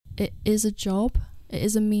it is a job. It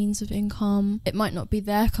is a means of income. It might not be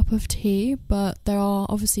their cup of tea, but there are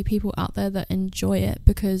obviously people out there that enjoy it,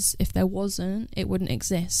 because if there wasn't, it wouldn't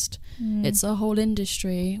exist. It's a whole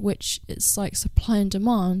industry, which it's like supply and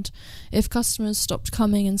demand. If customers stopped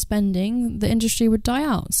coming and spending, the industry would die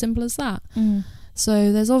out. Simple as that.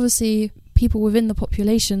 So there's obviously people within the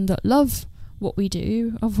population that love what we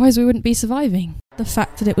do, otherwise we wouldn't be surviving. The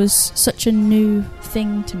fact that it was such a new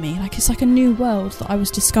thing to me, like it's like a new world that I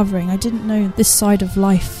was discovering. I didn't know this side of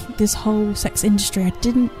life, this whole sex industry. I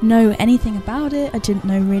didn't know anything about it. I didn't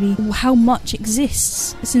know really how much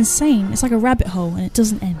exists. It's insane. It's like a rabbit hole and it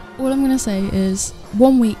doesn't end. All I'm going to say is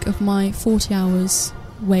 1 week of my 40 hours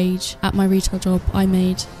wage at my retail job I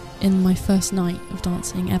made in my first night of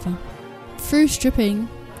dancing ever. Through stripping,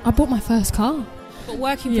 I bought my first car. But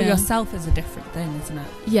working for yourself is a different thing, isn't it?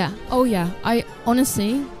 Yeah. Oh, yeah. I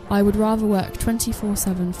would rather work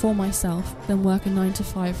 24/7 for myself than work a 9 to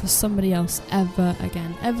 5 for somebody else ever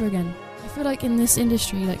again. I feel like in this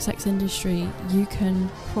industry, like sex industry, you can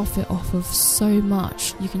profit off of so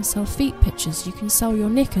much. You can sell feet pictures, you can sell your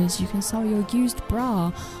knickers, you can sell your used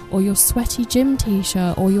bra, or your sweaty gym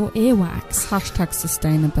t-shirt, or your earwax.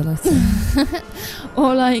 #sustainability.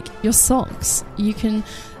 Or like your socks. You can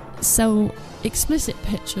sell explicit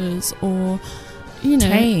pictures, or your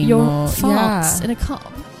farts in a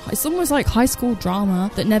cup. It's almost like high school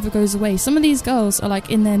drama that never goes away. Some of these girls are like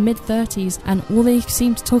in their mid-30s and all they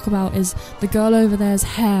seem to talk about is the girl over there's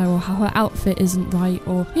hair, or how her outfit isn't right,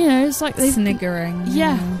 or it's like they're sniggering.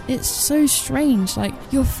 Yeah, it's so strange. Like,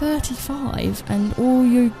 you're 35 and all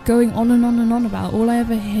you're going on and on and on about, all I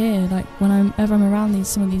ever hear, like whenever I'm around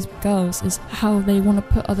some of these girls, is how they want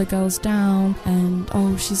to put other girls down, and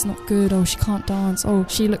oh, she's not good, oh, she can't dance, oh,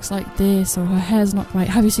 she looks like this, or her hair's not right,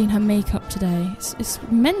 have you seen her makeup today? It's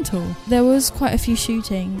mental. There was quite a few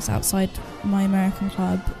shootings outside my American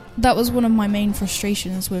club. That was one of my main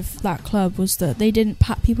frustrations with that club, was that they didn't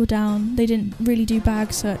pat people down, they didn't really do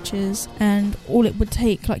bag searches, and all it would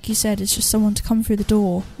take, like you said, is just someone to come through the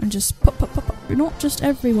door and just pop. Not just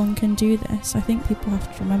everyone can do this. I think people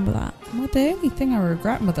have to remember that. Well, the only thing I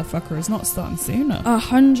regret, motherfucker, is not starting sooner.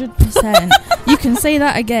 100%. You can say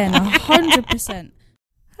that again. 100%.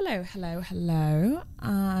 Hello,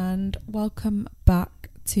 and welcome back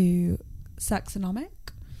to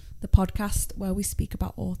Sexonomic, the podcast where we speak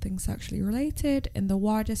about all things sexually related in the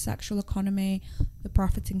wider sexual economy, the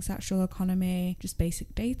profiting sexual economy, just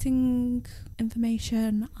basic dating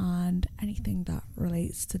information, and anything that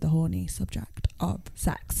relates to the horny subject of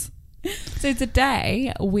sex. So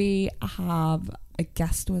today we have a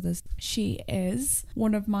guest with us. She is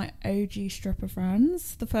one of my OG stripper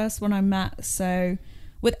friends, the first one I met. So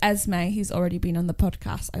with Esme, who's already been on the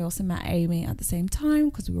podcast, I also met Amy at the same time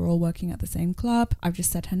because we were all working at the same club. I've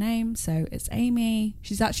just said her name, so it's Amy.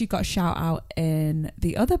 She's actually got a shout out in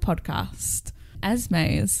the other podcast,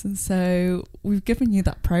 Esme's. And so we've given you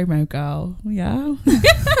that promo, girl. Yeah.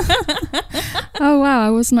 Oh, wow.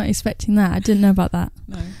 I was not expecting that. I didn't know about that.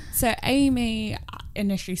 No. So Amy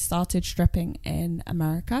initially started stripping in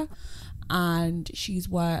America, and she's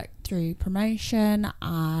worked through promotion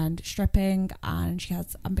and stripping, and she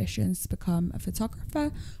has ambitions to become a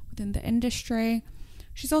photographer within the industry.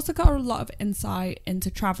 She's also got a lot of insight into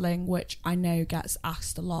traveling, which I know gets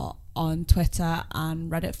asked a lot on Twitter and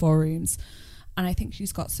Reddit forums, and I think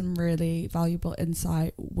she's got some really valuable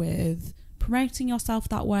insight with promoting yourself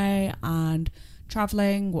that way and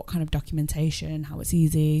traveling, what kind of documentation, how it's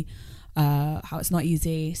easy, how it's not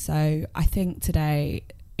easy. So I think today,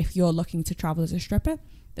 if you're looking to travel as a stripper,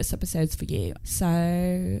 this episode's for you.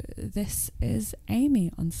 So this is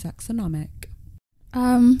Amy on Sexonomic.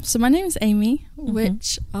 So my name is Amy,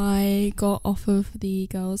 which I got off of the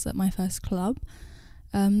girls at my first club.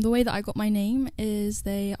 The way that I got my name is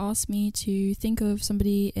they asked me to think of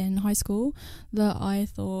somebody in high school that I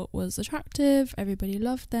thought was attractive. Everybody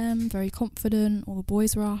loved them, very confident. All the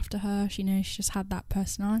boys were after her. She just had that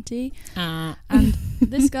personality. And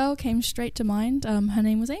this girl came straight to mind. Her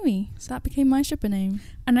name was Amy, so that became my stripper name.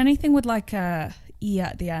 And anything with like a E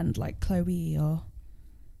at the end, like Chloe or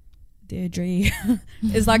Deirdre,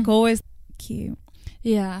 is like always cute.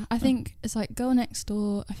 Yeah, I think it's like Girl Next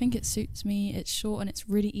Door. I think it suits me. It's short and it's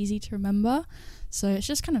really easy to remember. So it's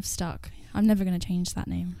just kind of stuck. I'm never going to change that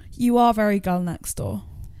name. You are very Girl Next Door.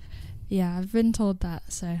 Yeah, I've been told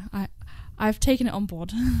that. So I've taken it on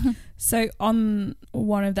board. So on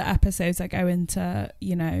one of the episodes I go into,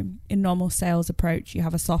 in normal sales approach, you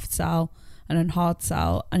have a soft sell and a hard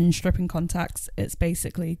sell. And in stripping context, it's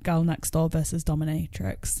basically Girl Next Door versus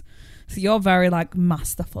Dominatrix. So you're very like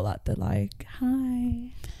masterful at the like,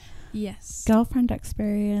 hi. Yes. Girlfriend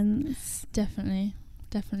experience. Definitely.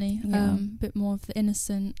 definitely. Yeah. Bit more of the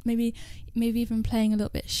innocent, maybe even playing a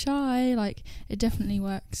little bit shy. Like, it definitely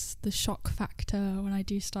works. The shock factor when I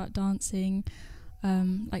do start dancing,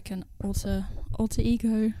 like an alter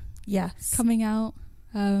ego Yes. coming out.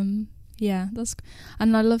 Yeah,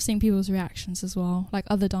 and I love seeing people's reactions as well, like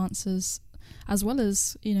other dancers, as well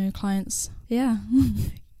as, you know, clients. Yeah.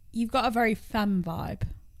 You've got a very femme vibe,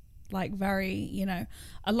 like very, you know,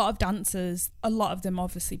 a lot of dancers, a lot of them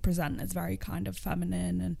obviously present as very kind of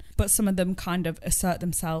feminine, but some of them kind of assert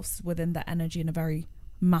themselves within their energy in a very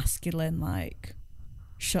masculine, like,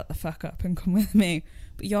 shut the fuck up and come with me.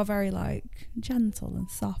 But you're very like gentle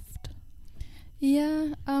and soft.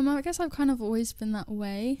 Yeah, I guess I've kind of always been that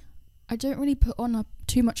way. I don't really put on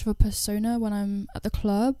too much of a persona when I'm at the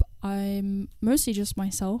club. I'm mostly just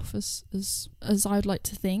myself, as I'd like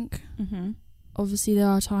to think. Mm-hmm. Obviously, there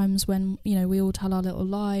are times when, you know, we all tell our little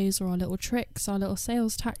lies or our little tricks, our little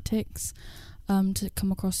sales tactics, to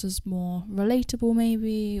come across as more relatable,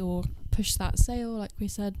 maybe, or push that sale, like we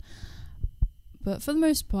said. But for the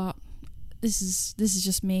most part, this is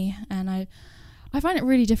just me, and I find it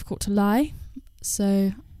really difficult to lie.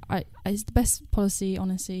 So it's the best policy,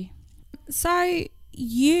 honestly. So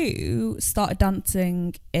you started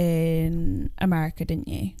dancing in America, didn't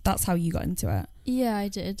you? That's how you got into it. Yeah, I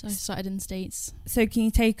did. I started in the States. So can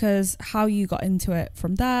you take us how you got into it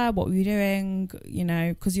from there? What were you doing? You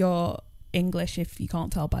know, because you're English, if you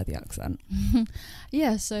can't tell by the accent.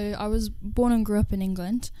 Yeah, so I was born and grew up in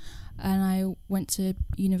England, and I went to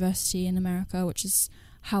university in America, which is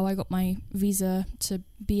how I got my visa to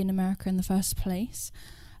be in America in the first place.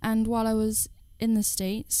 And while I was in the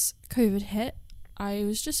States, COVID hit. I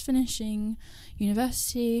was just finishing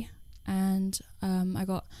university, and I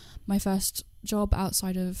got my first job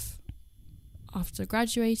after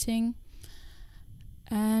graduating,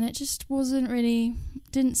 and it just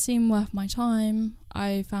didn't seem worth my time.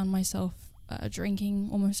 I found myself drinking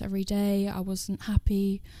almost every day. I wasn't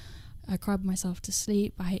happy. I cried myself to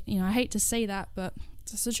sleep. I hate to say that, but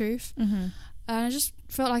it's the truth. Mm-hmm. And I just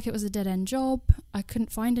felt like it was a dead-end job. I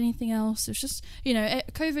couldn't find anything else. It was just,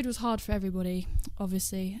 COVID was hard for everybody,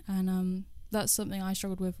 obviously. And that's something I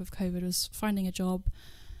struggled with COVID, was finding a job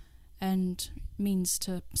and means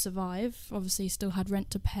to survive. Obviously, still had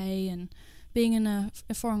rent to pay, and being in a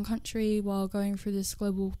foreign country while going through this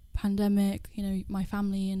global pandemic, you know, my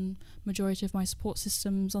family and majority of my support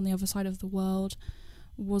systems on the other side of the world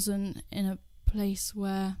wasn't in a place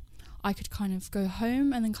where I could kind of go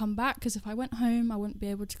home and then come back, because if I went home I wouldn't be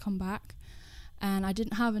able to come back, and I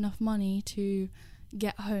didn't have enough money to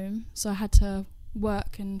get home, so I had to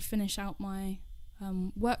work and finish out my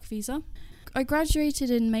work visa. I graduated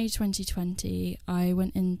in May 2020. I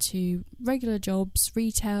went into regular jobs,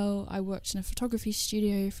 retail. I worked in a photography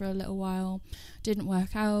studio for a little while, didn't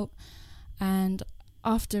work out, and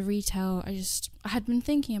after retail I had been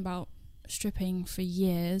thinking about stripping for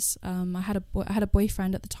years. I had a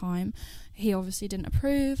boyfriend at the time. He obviously didn't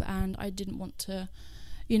approve, and I didn't want to,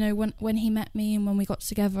 you know, when he met me and when we got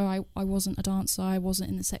together, I wasn't a dancer. I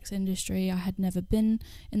wasn't in the sex industry. I had never been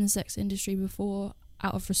in the sex industry before,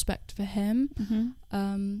 out of respect for him.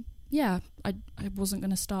 Mm-hmm. I wasn't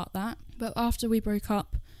going to start that. But after we broke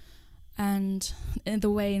up, and in the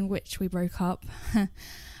way in which we broke up,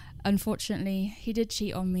 unfortunately he did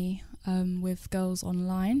cheat on me with girls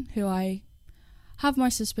online who I have my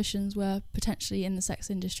suspicions were potentially in the sex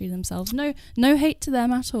industry themselves. No hate to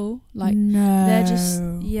them at all. Like, no,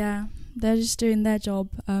 they're just doing their job.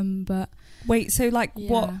 But wait, so like,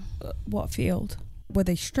 yeah. what field were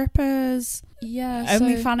they? Strippers? Yeah,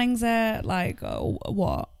 OnlyFannings it? Like,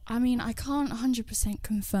 what? I mean, I can't 100%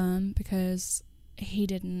 confirm because he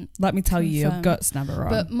didn't. Let me tell you, your gut's never wrong.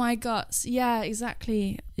 But my guts, yeah,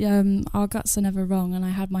 exactly. Our guts are never wrong, and I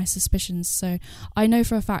had my suspicions. So I know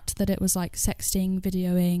for a fact that it was like sexting,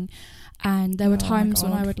 videoing, and there were times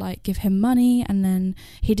when I would like give him money, and then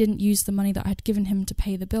he didn't use the money that I had given him to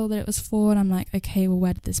pay the bill that it was for, and I'm like, okay, well,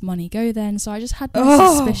 where did this money go then? So I just had my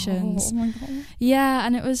suspicions. Oh my God. Yeah,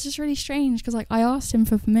 and it was just really strange because like I asked him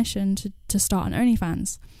for permission to start an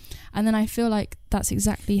OnlyFans. And then I feel like that's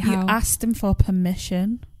exactly how... You asked him for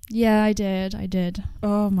permission? Yeah, I did.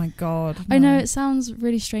 Oh my God. No. I know it sounds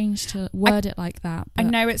really strange to word it like that. I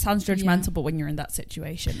know it sounds judgmental, but when you're in that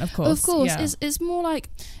situation, of course. Of course. Yeah. It's more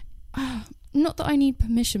like... not that I need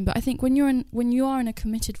permission, but I think when you are in a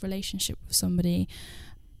committed relationship with somebody,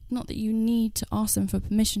 not that you need to ask them for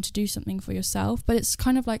permission to do something for yourself, but it's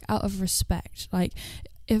kind of like out of respect. Like,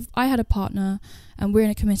 if I had a partner and we're in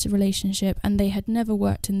a committed relationship and they had never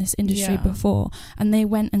worked in this industry before, and they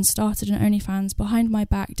went and started an OnlyFans behind my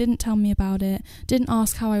back, didn't tell me about it, didn't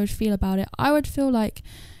ask how I would feel about it, I would feel like,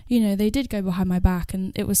 you know, they did go behind my back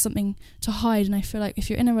and it was something to hide. And I feel like if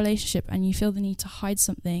you're in a relationship and you feel the need to hide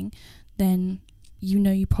something, then you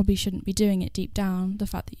know you probably shouldn't be doing it deep down, the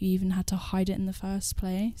fact that you even had to hide it in the first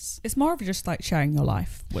place. It's more of just like sharing your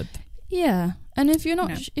life with. Yeah. And if you're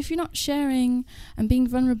not sharing and being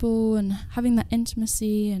vulnerable and having that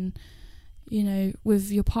intimacy and, you know,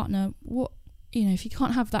 with your partner, what, you know, if you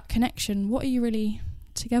can't have that connection, what are you really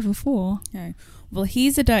together for? Yeah. Well,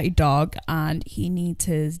 he's a dirty dog and he needs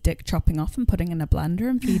his dick chopping off and putting in a blender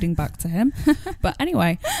and feeding back to him. But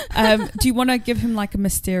anyway, do you want to give him like a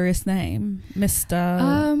mysterious name?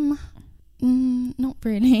 Mr. Not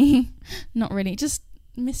really. Not really. Just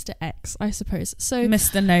Mr. X, I suppose. So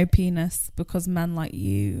Mr. No Penis, because men like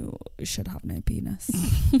you should have no penis.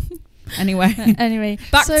 Anyway,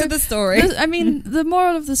 back to the story. The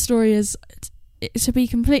moral of the story is, to be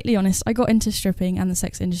completely honest, I got into stripping and the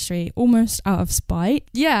sex industry almost out of spite.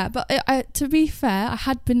 Yeah, but to be fair, I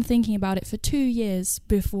had been thinking about it for 2 years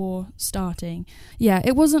before starting. Yeah,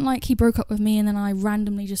 it wasn't like he broke up with me and then I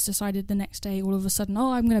randomly just decided the next day, all of a sudden,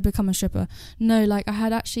 oh, I'm going to become a stripper. No, like I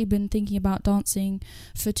had actually been thinking about dancing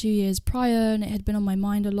for 2 years prior, and it had been on my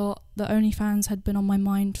mind a lot. The OnlyFans had been on my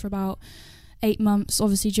mind for about 8 months.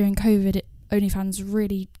 Obviously, during COVID, OnlyFans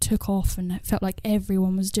really took off and it felt like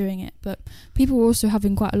everyone was doing it, but people were also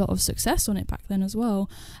having quite a lot of success on it back then as well.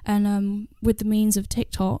 And with the means of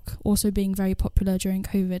TikTok also being very popular during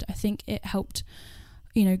COVID, I think it helped,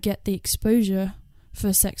 you know, get the exposure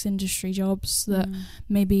for sex industry jobs that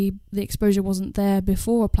maybe the exposure wasn't there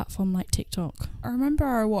before a platform like TikTok. I remember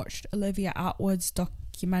I watched Olivia Atwood's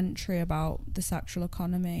documentary about the sexual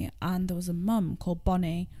economy, and there was a mum called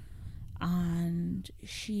Bonnie, and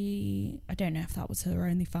she, I don't know if that was her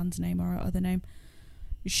OnlyFans name or her other name,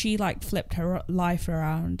 she like flipped her life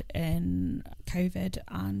around in COVID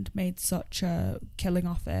and made such a killing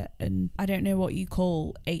off it. And I don't know what you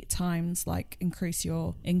call 8 times like increase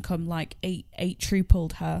your income, like eight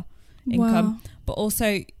tripled her income. Wow. But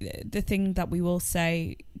also the thing that we will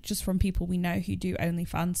say, just from people we know who do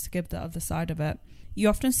OnlyFans, to give the other side of it, you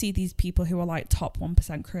often see these people who are like top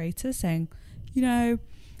 1% creators saying, you know,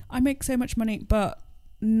 I make so much money, but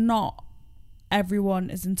not everyone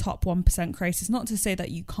is in top 1% creators. Not to say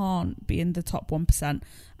that you can't be in the top 1%, and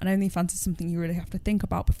OnlyFans is something you really have to think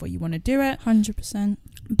about before you want to do it. 100%.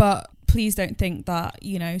 But please don't think that,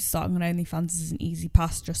 you know, starting on OnlyFans is an easy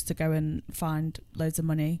pass just to go and find loads of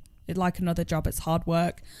money. It's like another job, it's hard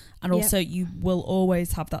work. And also you will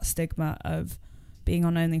always have that stigma of being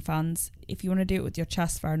on OnlyFans. If you want to do it with your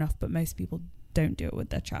chest, fair enough, but most people don't do it with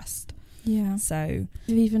their chest. Yeah. So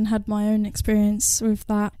I've even had my own experience with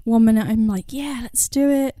that. 1 minute I'm like, yeah, let's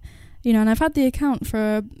do it. You know, and I've had the account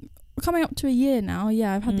for coming up to a year now.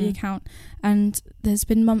 Yeah, I've had the account, and there's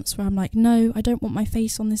been months where I'm like, no, I don't want my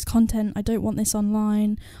face on this content. I don't want this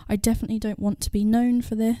online. I definitely don't want to be known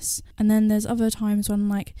for this. And then there's other times when I'm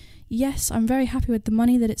like, yes, I'm very happy with the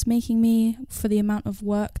money that it's making me for the amount of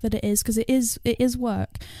work that it is, because it is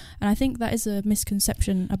work. And I think that is a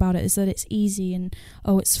misconception about it, is that it's easy and,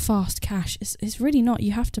 oh, it's fast cash. It's really not.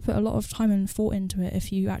 You have to put a lot of time and thought into it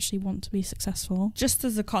if you actually want to be successful. Just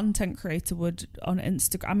as a content creator would on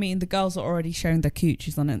Instagram. I mean, the girls are already showing their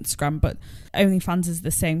coochies on Instagram, but OnlyFans is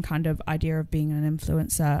the same kind of idea of being an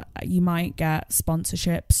influencer. You might get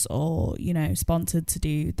sponsorships or, you know, sponsored to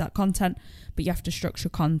do that content, but you have to structure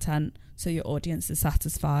content so your audience is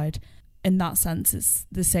satisfied. In that sense, it's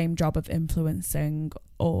the same job of influencing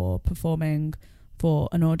or performing for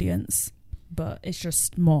an audience, but it's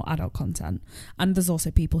just more adult content. And there's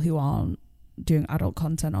also people who aren't doing adult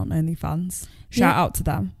content on OnlyFans. Shout out to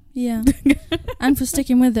them. Yeah. And for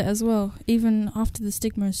sticking with it as well, even after the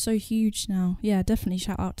stigma is so huge now. Yeah, definitely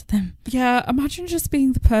shout out to them. Yeah, imagine just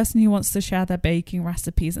being the person who wants to share their baking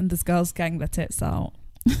recipes and there's girls getting their tits out.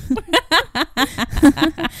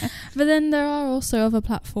 But then there are also other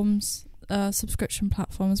platforms, subscription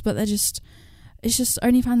platforms, but it's just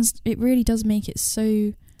OnlyFans, it really does make it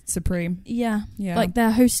so supreme. Yeah. Like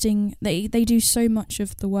they're hosting, they do so much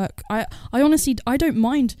of the work. I honestly, I don't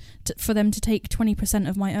mind for them to take 20%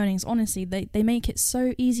 of my earnings. Honestly, they make it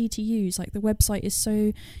so easy to use. Like the website is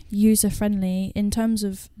so user friendly in terms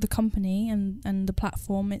of the company and the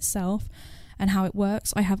platform itself and how it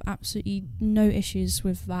works. I have absolutely no issues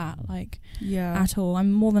with that, at all.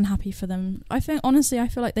 I'm more than happy for them. I feel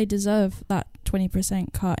like they deserve that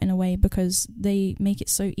 20% cut in a way, because they make it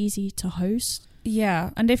so easy to host.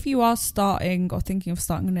 Yeah, and if you are starting or thinking of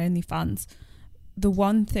starting an OnlyFans, the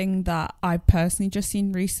one thing that I've personally just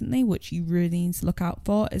seen recently, which you really need to look out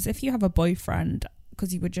for, is if you have a boyfriend,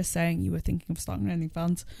 because you were just saying you were thinking of starting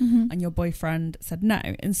OnlyFans, and your boyfriend said no.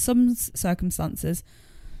 In some circumstances,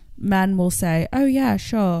 men will say, oh yeah,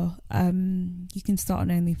 sure, you can start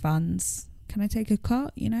an OnlyFans. Can I take a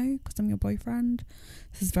cut, because I'm your boyfriend?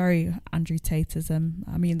 This is very Andrew Tateism.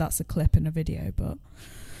 I mean, that's a clip in a video, but,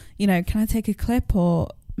 can I take a clip? Or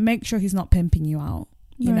make sure he's not pimping you out,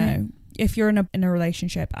 you know? If you're in a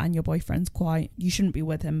relationship and your boyfriend's you shouldn't be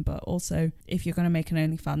with him, but also if you're going to make an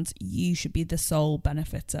OnlyFans, you should be the sole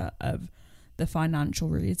benefiter of the financial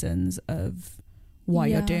reasons of why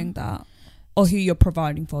you're doing that, or who you're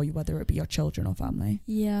providing for you, whether it be your children or family.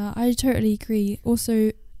 Yeah, I totally agree.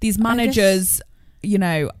 Also, these managers,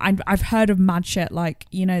 I've heard of mad shit, like,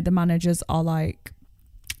 the managers are like,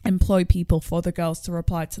 employ people for the girls to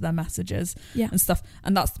reply to their messages and stuff,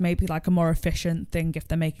 and that's maybe like a more efficient thing if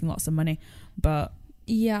they're making lots of money. But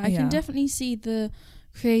I can definitely see the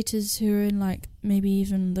creators who are in like maybe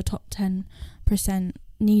even the top 10%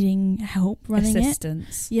 needing help running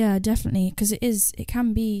assistance. Definitely, because it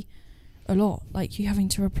can be a lot, like you having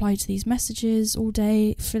to reply to these messages all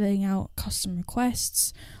day, filling out custom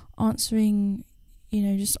requests, answering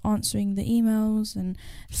just answering the emails and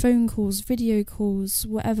phone calls, video calls,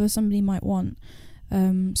 whatever somebody might want.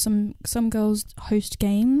 Some girls host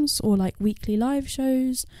games or like weekly live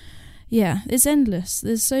shows. Yeah, it's endless.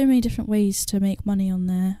 There's so many different ways to make money on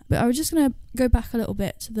there. But I was just going to go back a little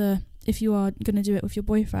bit to if you are going to do it with your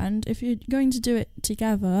boyfriend, if you're going to do it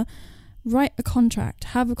together, write a contract,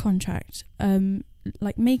 have a contract,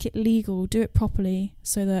 like make it legal, do it properly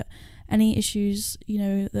so that any issues,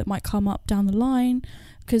 that might come up down the line,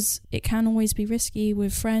 because it can always be risky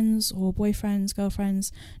with friends or boyfriends,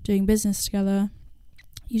 girlfriends doing business together.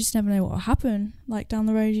 You just never know what will happen, like down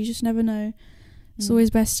the road. You just never know. It's always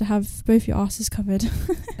best to have both your asses covered.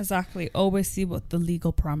 Exactly. Always see what the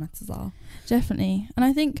legal parameters are. Definitely. And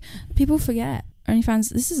I think people forget OnlyFans,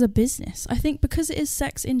 this is a business. I think because it is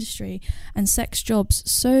sex industry and sex jobs,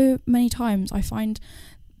 so many times I find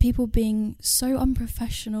people being so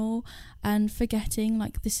unprofessional and forgetting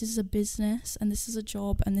like this is a business and this is a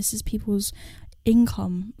job and this is people's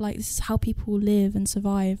income, like this is how people live and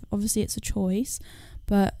survive. Obviously it's a choice,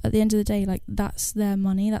 but at the end of the day, like that's their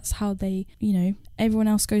money, that's how they, everyone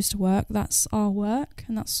else goes to work, that's our work,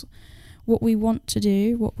 and that's what we want to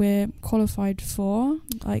do, what we're qualified for.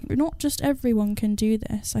 Like not just everyone can do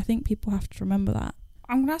this. I think people have to remember that.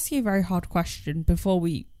 I'm going to ask you a very hard question before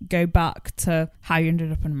we go back to how you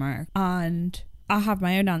ended up in America. And I have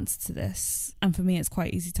my own answer to this. And for me, it's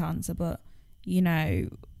quite easy to answer. But,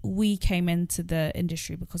 we came into the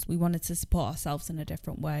industry because we wanted to support ourselves in a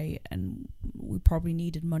different way. And we probably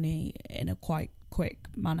needed money in a quite quick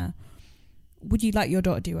manner. Would you let your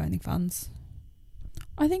daughter do OnlyFans?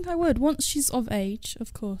 I think I would. Once she's of age,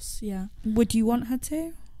 of course, yeah. Would you want her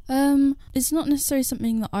to? It's not necessarily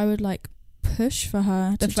something that I would like push for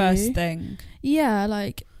her to do. The first thing. Yeah,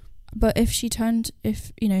 like, but if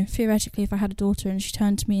theoretically if I had a daughter and she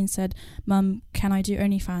turned to me and said, Mum, can I do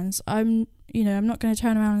OnlyFans? I'm not going to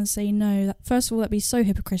turn around and say no. First of all, that'd be so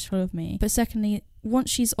hypocritical of me. But secondly, once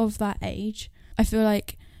she's of that age, I feel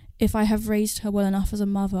like if I have raised her well enough as a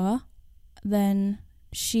mother, then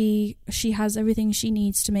she has everything she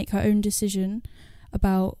needs to make her own decision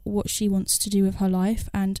about what she wants to do with her life,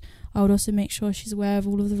 and I would also make sure she's aware of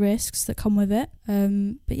all of the risks that come with it.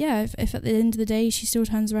 But yeah, if at the end of the day she still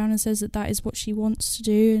turns around and says that is what she wants to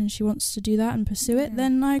do and she wants to do that and pursue it,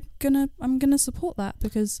 then I'm gonna support that,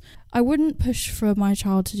 because I wouldn't push for my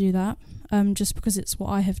child to do that just because it's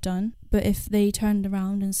what I have done. But if they turned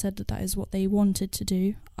around and said that is what they wanted to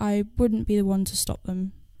do, I wouldn't be the one to stop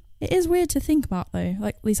them. It is weird to think about though,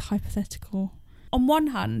 like these hypothetical. On one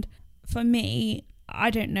hand, for me, I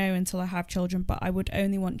don't know until I have children, but I would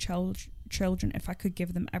only want children if I could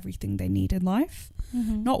give them everything they need in life.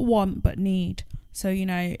 Mm-hmm. Not want, but need. So,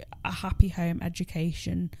 a happy home,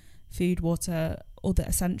 education, food, water, all the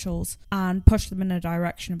essentials, and push them in a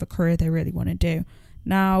direction of a career they really want to do.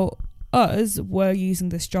 Now, we're using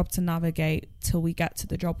this job to navigate till we get to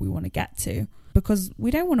the job we want to get to, because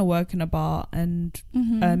we don't want to work in a bar and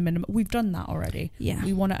earn minimum. We've done that already. Yeah.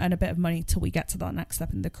 We want to earn a bit of money till we get to that next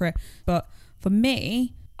step in the career. But for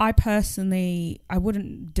me, I personally, I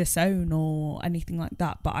wouldn't disown or anything like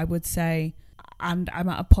that, but I would say, and I'm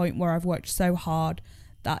at a point where I've worked so hard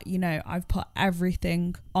that, I've put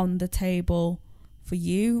everything on the table for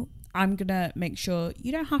you. I'm going to make sure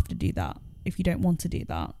you don't have to do that if you don't want to do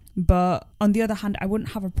that. But on the other hand, I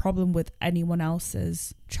wouldn't have a problem with anyone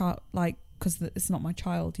else's child, like because it's not my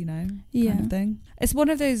child, you know, Yeah. kind of thing. It's one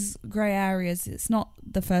of those grey areas. It's not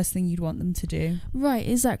the first thing you'd want them to do. Right,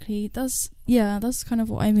 exactly. That's kind of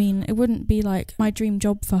what I mean. It wouldn't be like my dream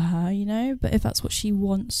job for her, you know, but if that's what she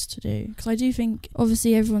wants to do. Because I do think,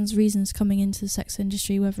 obviously, everyone's reasons coming into the sex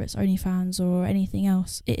industry, whether it's OnlyFans or anything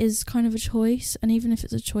else, it is kind of a choice. And even if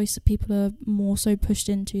it's a choice that people are more so pushed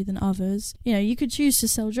into than others, you know, you could choose to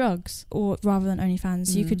sell drugs, or rather than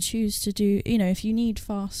OnlyFans, you could choose to do, you know, if you need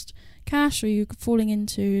fast cash, or you're falling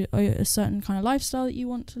into a certain kind of lifestyle that you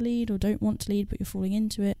want to lead or don't want to lead, but you're falling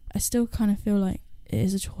into it, I still kind of feel like it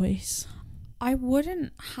is a choice. I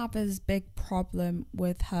wouldn't have as big problem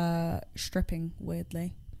with her stripping,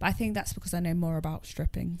 weirdly. But I think that's because I know more about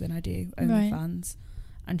stripping than I do OnlyFans.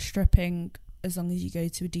 And stripping, as long as you go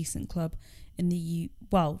to a decent club in the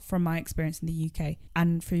from my experience in the UK,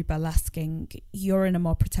 and through burlesquing, you're in a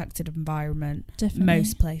more protected environment. Definitely.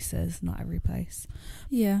 Most places, not every place.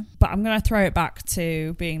 Yeah. But I'm going to throw it back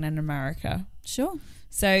to being in America. Sure.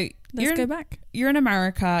 So Let's go back. You're in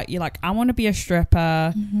America. You're like, I want to be a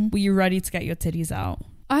stripper. Mm-hmm. Were you ready to get your titties out?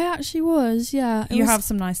 I actually was, yeah. You have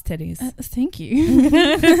some nice titties. Thank you.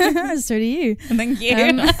 So do you. Thank you.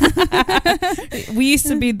 We used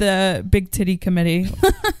to be the big titty committee,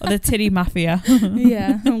 or the titty mafia.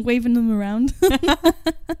 Yeah, I'm waving them around.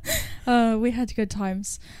 We had good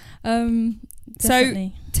times. Definitely.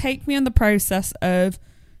 So take me on the process of,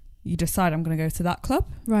 you decide I'm going to go to that club.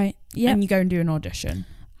 Right, yeah. And you go and do an audition.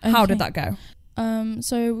 Okay. How did that go?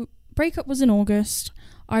 So breakup was in August.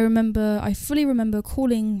 I fully remember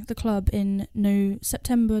calling the club in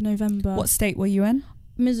September, November. What state were you in?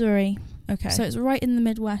 Missouri. Okay. So it's right in the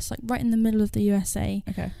Midwest, like right in the middle of the USA.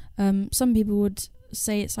 Okay. Some people would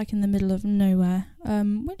say it's like in the middle of nowhere,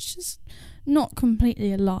 which is not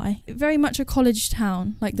completely a lie. Very much a college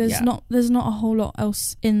town. Like there's not a whole lot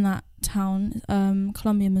else in that town.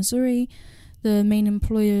 Columbia, Missouri. The main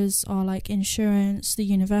employers are like insurance, the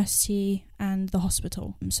university, and the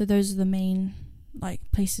hospital. So those are the main like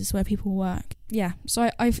places where people work. Yeah,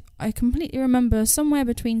 so I completely remember somewhere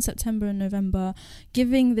between September and November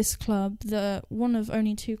giving this club, the one of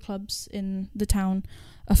only 2 clubs in the town,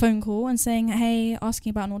 a phone call and saying, hey, asking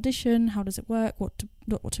about an audition, how does it work, what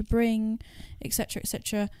to bring, etc,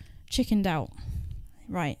 etc. Chickened out.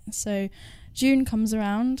 Right, so June comes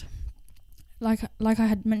around. Like I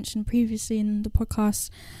had mentioned previously in the podcast,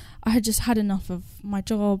 I had just had enough of my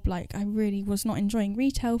job. Like I really was not enjoying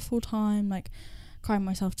retail full time, like crying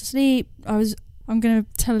myself to sleep. I'm going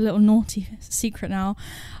to tell a little naughty secret now.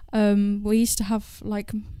 We used to have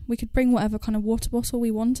like, we could bring whatever kind of water bottle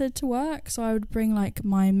we wanted to work. So I would bring like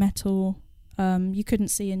my metal, you couldn't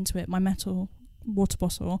see into it, my metal water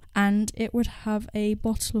bottle, and it would have a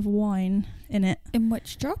bottle of wine in it. In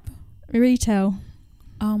which job? Retail.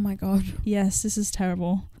 Oh my god. Yes, this is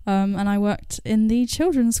terrible. And I worked in the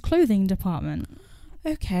children's clothing department.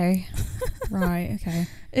 Okay. Right, okay.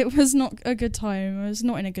 It was not a good time. I was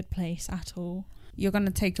not in a good place at all. You're going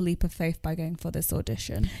to take a leap of faith by going for this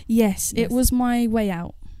audition. Yes, it was my way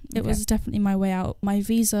out. It Okay. was definitely my way out. My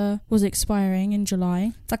visa was expiring in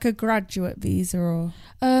July. It's like a graduate visa or...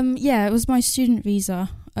 Yeah, it was my student visa,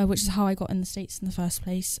 which is how I got in the States in the first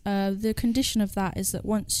place. The condition of that is that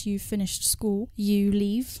once you've finished school, you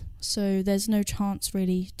leave. So there's no chance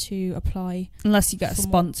really to apply. Unless you get a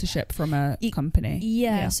sponsorship from a company.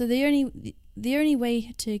 Yeah, so the only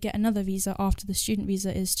way to get another visa after the student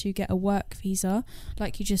visa is to get a work visa.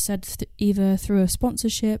 Like you just said, either through a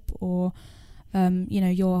sponsorship or...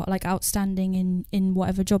 you're like outstanding in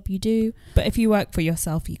whatever job you do. But if you work for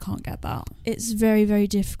yourself, you can't get that. It's very, very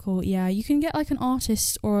difficult. Yeah, you can get like an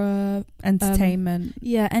artist or a entertainment.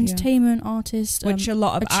 Entertainment artist, which a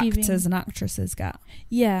lot of achieving... actors and actresses get.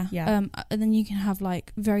 Yeah. Yeah. And then you can have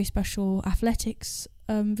like very special athletics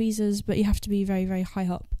visas, but you have to be very, very high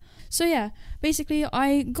up. So yeah, basically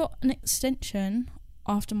I got an extension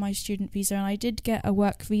after my student visa, and I did get a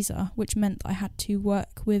work visa, which meant that I had to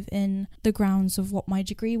work within the grounds of what my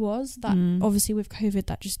degree was. That obviously with COVID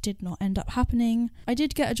that just did not end up happening. I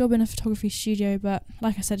did get a job in a photography studio, but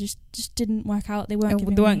like I said, just didn't work out. They weren't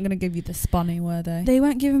going to give you the sponny, were they? They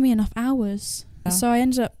weren't giving me enough hours. Yeah. So I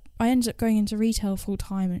ended up going into retail full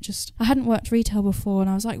time, and I hadn't worked retail before, and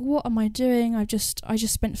I was like, what am I doing? I just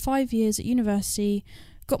spent 5 years at university,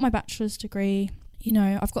 got my bachelor's degree. You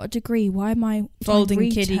know, I've got a degree. Why am I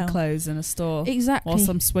folding kiddie clothes in a store? Exactly. Whilst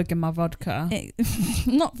I'm swigging my vodka.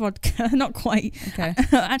 Not vodka, not quite. Okay.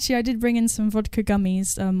 Actually, I did bring in some vodka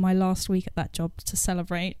gummies my last week at that job to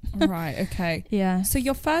celebrate. Right, okay. Yeah. So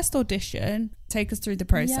your first audition, Take us through the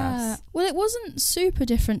process. Yeah. Well, it wasn't super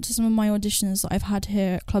different to some of my auditions that I've had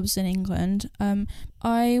here at clubs in England.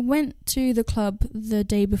 I went to the club the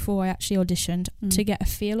day before I actually auditioned to get a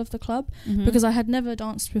feel of the club because I had never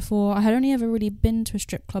danced before. I had only ever really been to a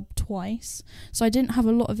strip club twice, so I didn't have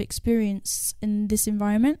a lot of experience in this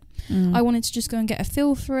environment. I wanted to just go and get a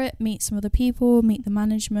feel for it, meet some other people, meet the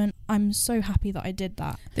management. I'm so happy that I did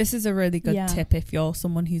that. This is a really good tip if you're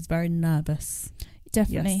someone who's very nervous.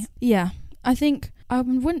 Definitely. Yes. Yeah. I think I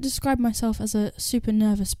wouldn't describe myself as a super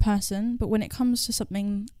nervous person, but when it comes to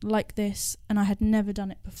something like this and I had never done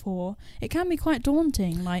it before, it can be quite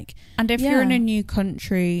daunting. And if you're in a new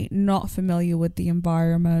country, not familiar with the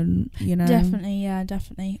environment, you know.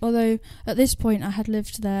 Definitely. Although at this point I had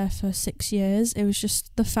lived there for 6 years, it was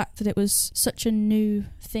just the fact that it was such a new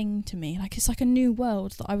thing to me. It's like a new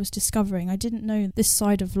world that I was discovering. I didn't know this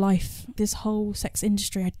side of life, this whole sex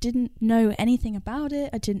industry. I didn't know anything about it.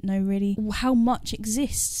 I didn't know really how much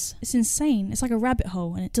exists. It's insane. It's like a rabbit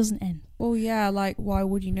hole and it doesn't end. Well, yeah, why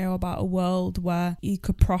would you know about a world where you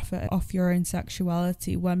could profit off your own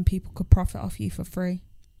sexuality when people could profit off you for free?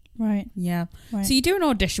 Right. Yeah. Right. So you do an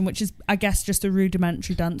audition, which is, I guess, just a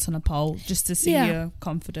rudimentary dance on a pole, just to see you're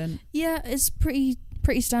confident. Yeah, it's pretty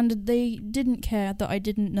standard. They didn't care that I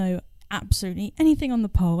didn't know absolutely anything on the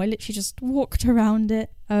pole. I literally just walked around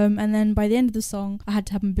it, and then by the end of the song I had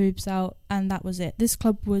to have my boobs out, and that was it. This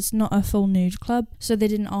club was not a full nude club, so they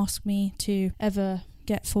didn't ask me to ever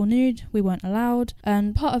get full nude. We weren't allowed,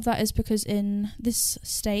 and part of that is because in this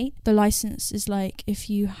state the license is if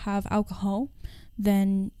you have alcohol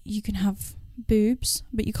then you can have boobs,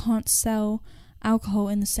 but you can't sell alcohol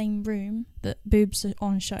in the same room that boobs are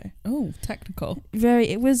on show. Oh, technical.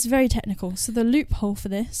 It was very technical. So the loophole for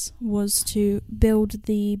this was to build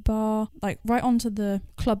the bar right onto the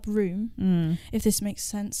club room, if this makes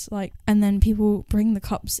sense. And then people bring the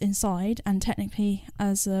cups inside, and technically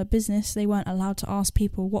as a business they weren't allowed to ask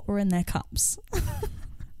people what were in their cups.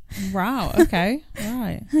 Wow. Okay.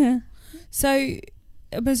 Right. Yeah. So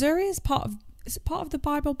Missouri is part of the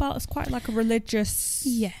Bible Belt? It's quite like a religious...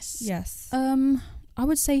 Yes. I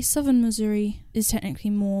would say southern Missouri is technically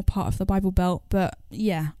more part of the Bible Belt, but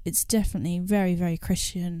yeah, it's definitely very, very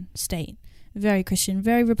Christian state. Very Christian,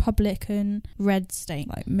 very Republican, red state.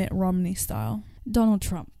 Like Mitt Romney style. Donald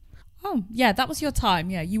Trump. Oh, yeah, that was your time.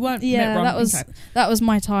 Yeah, you weren't Mitt Romney. That was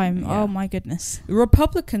my time. Yeah. Oh, my goodness.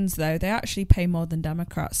 Republicans, though, they actually pay more than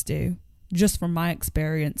Democrats do, just from my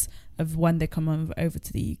experience of when they come over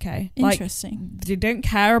to the UK. Interesting. They don't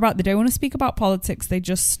want to speak about politics. They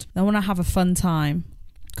want to have a fun time.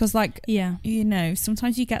 Because,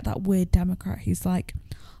 sometimes you get that weird Democrat who's like,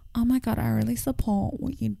 oh my God, I really support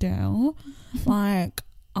what you do.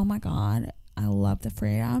 Oh my God, I love the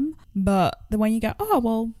freedom. But then when you go, oh,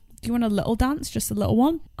 well, do you want a little dance? Just a little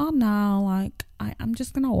one? Oh no, I'm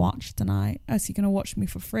just going to watch tonight. Oh, so you're going to watch me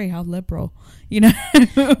for free? How liberal, you know?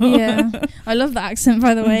 Yeah. I love that accent,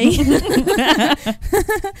 by the way.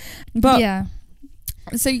 But yeah.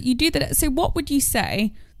 So you do that. So what would you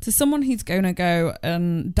say to someone who's going to go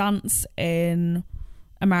and dance in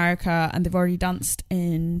America and they've already danced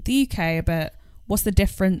in the UK a bit? What's the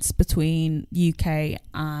difference between UK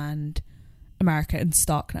and America in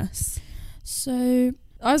starkness? So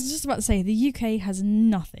I was just about to say the UK has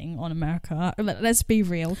nothing on America. Let's be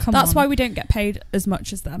real. That's why we don't get paid as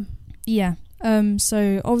much as them. Yeah.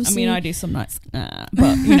 So obviously, I do some nights,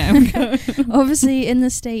 but you know, obviously in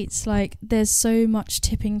the States, there's so much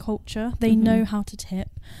tipping culture. They know how to tip.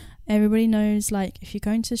 Everybody knows, if you're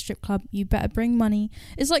going to a strip club, you better bring money.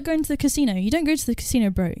 It's like going to the casino. You don't go to the casino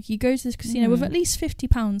broke. You go to the casino with at least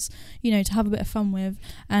 £50, to have a bit of fun with,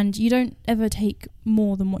 and you don't ever take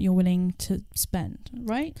more than what you're willing to spend,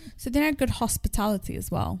 right? So they have good hospitality as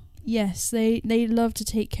well. Yes, they love to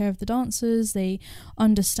take care of the dancers. They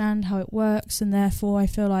understand how it works, and therefore I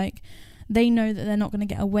feel like they know that they're not going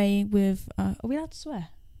to get away with... are we allowed to swear?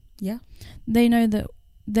 Yeah. They know that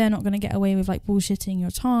they're not going to get away with bullshitting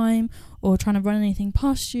your time or trying to run anything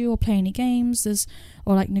past you or play any games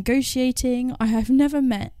or negotiating. I have never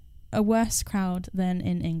met a worse crowd than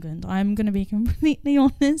in England. I'm going to be completely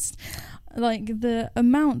honest. The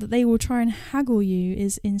amount that they will try and haggle you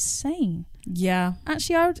is insane. Yeah.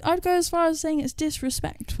 Actually, I'd go as far as saying it's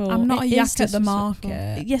disrespectful. I'm not a yak at the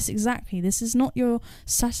market. Yes, exactly. This is not your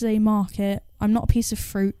Saturday market. I'm not a piece of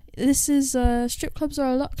fruit. This is strip clubs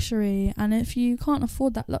are a luxury, and if you can't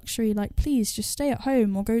afford that luxury, please just stay at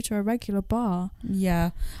home or go to a regular bar.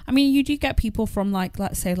 Yeah. I mean, you do get people from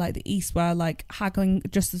let's say the East where haggling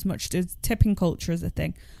just as much as tipping culture is a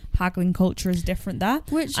thing. Haggling culture is different there,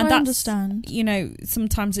 which I understand.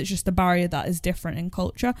 Sometimes it's just the barrier that is different in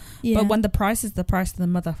culture. Yeah. But when the price is the price, the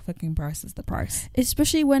motherfucking price is the price.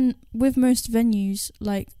 Especially when, with most venues,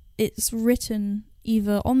 like, it's written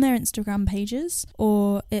either on their Instagram pages,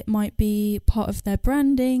 or it might be part of their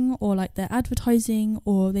branding or like their advertising,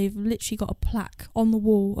 or they've literally got a plaque on the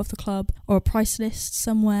wall of the club or a price list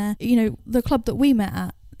somewhere. You know, the club that we met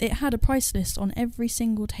at, it had a price list on every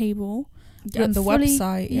single table. And the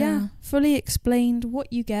website, yeah. Fully explained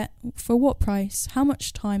what you get for what price, how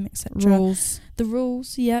much time, etc. The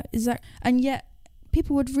rules, yeah, exactly. And yet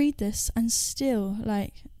people would read this and still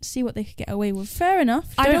like see what they could get away with. Fair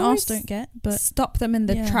enough. Don't ask, don't get. But stop them in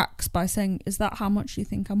the tracks by saying, "Is that how much you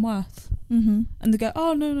think I'm worth?" Mm-hmm. And they go,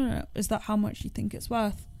 "Oh no. Is that how much you think it's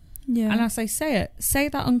worth?" Yeah. And I say it. Say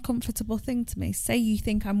that uncomfortable thing to me. Say you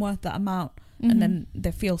think I'm worth that amount, and then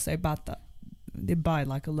they feel so bad that they buy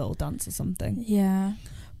like a little dance or something. Yeah.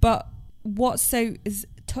 But what's so is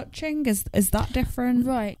touching? Is that different?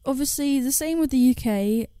 Right. Obviously, the same with the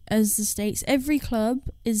UK as the States. Every club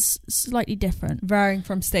is slightly different, varying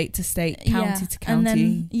from state to state, county to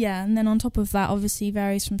county. And then on top of that, obviously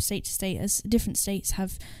varies from state to state, as different states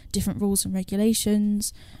have different rules and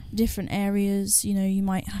regulations, different areas. You know, you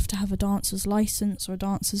might have to have a dancer's license or a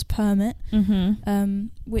dancer's permit,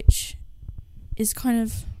 which is kind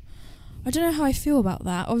of, I don't know how I feel about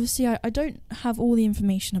that. Obviously, I don't have all the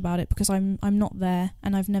information about it because I'm not there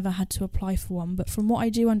and I've never had to apply for one. But from what I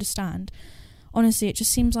do understand, honestly, it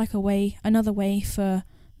just seems like another way for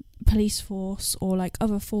police force or like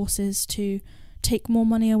other forces to take more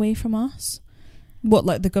money away from us. What,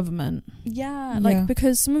 like the government? Yeah, like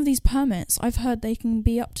because some of these permits, I've heard they can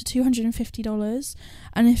be up to $250,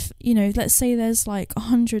 and if, you know, let's say there's like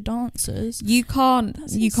 100 dancers, you can't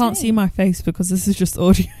see my face because this is just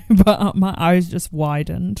audio, but my eyes just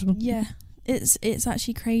widened. Yeah. It's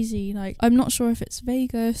actually crazy. Like, I'm not sure if it's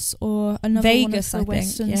Vegas or another one of the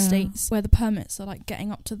western states where the permits are like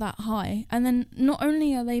getting up to that high. And then not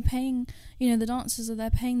only are they paying, you know, the dancers are there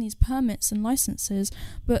paying these permits and licenses,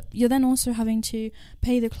 but you're then also having to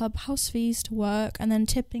pay the club house fees to work, and then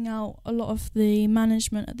tipping out a lot of the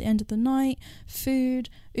management at the end of the night, food,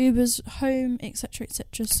 Ubers home, etc,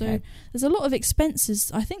 etc. So there's a lot of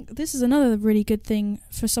expenses. I think this is another really good thing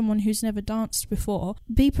for someone who's never danced before.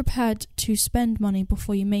 Be prepared to spend money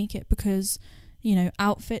before you make it, because, you know,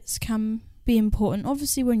 outfits can be important.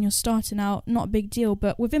 Obviously when you're starting out, not a big deal,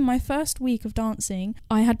 but within my first week of dancing,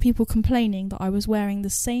 I had people complaining that I was wearing the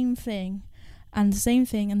same thing and the same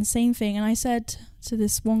thing and the same thing, and I said to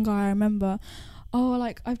this one guy, I remember, oh,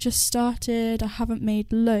 like, I've just started, I haven't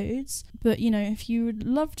made loads, but, you know, if you would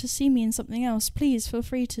love to see me in something else, please feel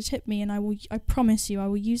free to tip me, and I promise you I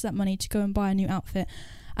will use that money to go and buy a new outfit.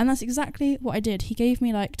 And that's exactly what I did. He gave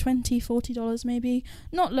me like $20-$40 maybe,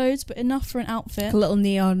 not loads, but enough for an outfit, like a little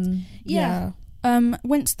neon.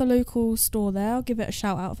 Went to the local store there. I'll give it a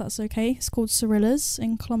shout out if that's okay. It's called Cirilla's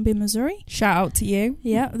in Columbia, Missouri. Shout out to you.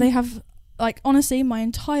 Yeah, they have, like, honestly, my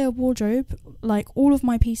entire wardrobe, like all of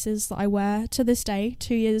my pieces that I wear to this day,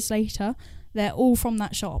 2 years later, they're all from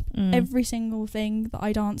that shop. Every single thing that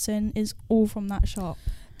I dance in is all from that shop.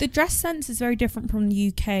 The dress sense is very different from the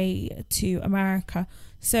UK to America.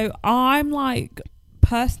 So I'm like,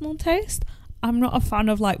 personal taste, I'm not a fan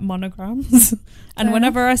of like monograms. And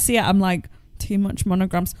whenever I see it, I'm like, too much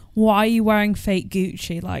monograms. Why are you wearing fake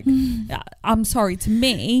Gucci? Like, I'm sorry, to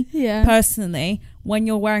me, personally, when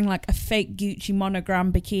you're wearing like a fake Gucci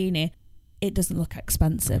monogram bikini, it doesn't look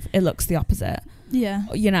expensive. It looks the opposite. Yeah.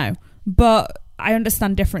 You know, but I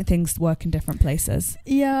understand different things work in different places.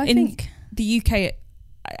 Yeah, I think the UK,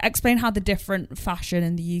 explain how the different fashion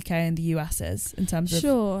in the UK and the US is in terms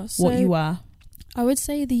of what you wear. I would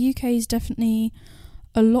say the UK is definitely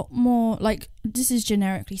a lot more, like, this is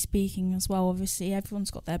generically speaking as well, obviously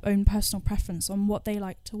everyone's got their own personal preference on what they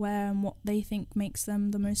like to wear and what they think makes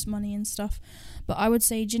them the most money and stuff, but I would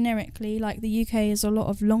say generically, like, the UK is a lot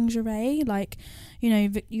of lingerie, like, you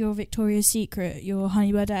know, your Victoria's Secret, your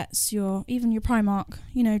Honey Birdette's, even your Primark,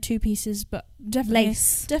 you know, two pieces, but definitely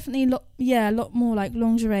lace, a lot more like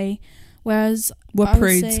lingerie. Whereas we're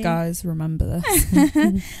prudes, guys, remember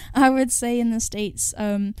this. I would say in the States,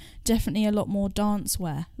 definitely a lot more dance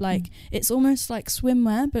wear. Like, it's almost like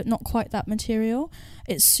swimwear, but not quite that material.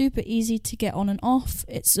 It's super easy to get on and off.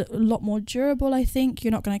 It's a lot more durable, I think.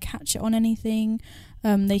 You're not going to catch it on anything.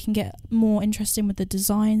 They can get more interesting with the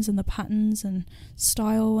designs and the patterns and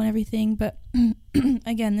style and everything. But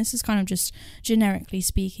again, this is kind of just generically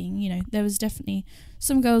speaking. You know, there was definitely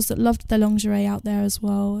some girls that loved their lingerie out there as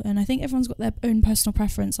well. And I think everyone's got their own personal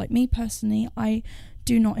preference. Like me personally, I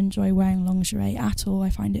do not enjoy wearing lingerie at all. I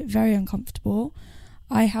find it very uncomfortable.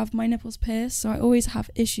 I have my nipples pierced, so I always have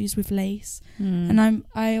issues with lace. And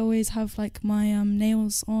I always have like my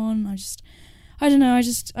nails on. I don't know,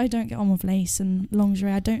 I don't get on with lace and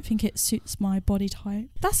lingerie. I don't think it suits my body type.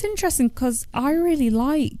 That's interesting, because I really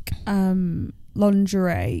like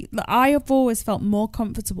lingerie. I have always felt more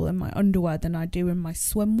comfortable in my underwear than I do in my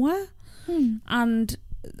swimwear. And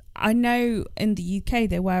I know in the UK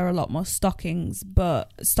they wear a lot more stockings,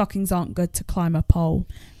 but stockings aren't good to climb a pole.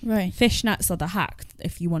 Right. Fishnets are the hack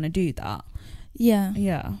if you want to do that.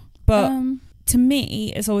 Yeah. But to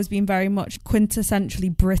me, it's always been very much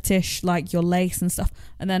quintessentially British, like your lace and stuff.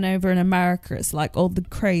 And then over in America, it's like all the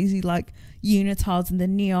crazy like unitards and the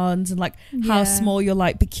neons and like how small your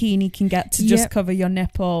like bikini can get to just cover your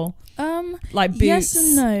nipple. Like boots. Yes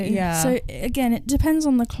and no. Yeah. So again, it depends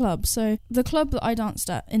on the club. So the club that I danced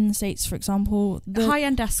at in the States, for example, the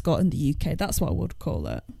high-end escort in the UK, that's what I would call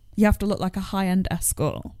it. You have to look like a high-end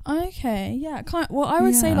escort. Okay, yeah. Well, I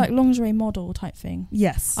would say like lingerie model type thing.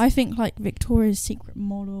 Yes. I think like Victoria's Secret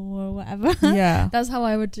model or whatever. Yeah. That's how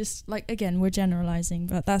I would just like, again, we're generalizing,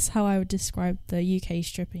 but that's how I would describe the UK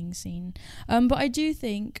stripping scene. But I do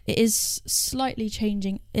think it is slightly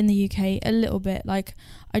changing in the UK a little bit. Like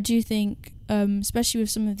I do think, especially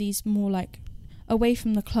with some of these more like away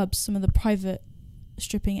from the clubs, some of the private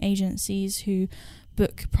stripping agencies who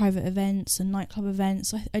book private events and nightclub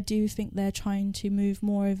events, I do think they're trying to move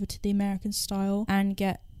more over to the American style and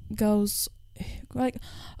get girls like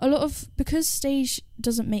a lot of, because stage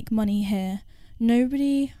doesn't make money here,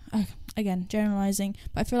 nobody, again generalizing,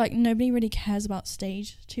 but I feel like nobody really cares about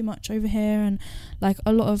stage too much over here. And like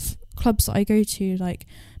a lot of clubs that I go to, like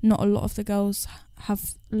not a lot of the girls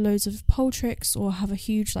have loads of pole tricks or have a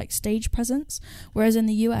huge like stage presence, whereas in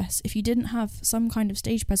the US, if you didn't have some kind of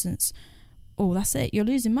stage presence, that's it, you're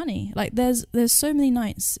losing money. Like there's so many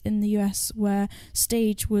nights in the US where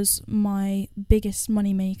stage was my biggest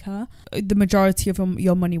money maker. The majority of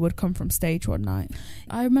your money would come from stage one night.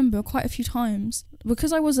 I remember quite a few times,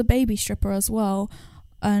 because I was a baby stripper as well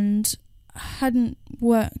and hadn't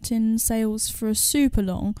worked in sales for super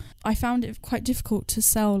long, I found it quite difficult to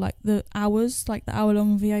sell like the hours, like the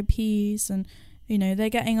hour-long VIPs, and you know they're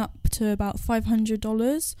getting up to about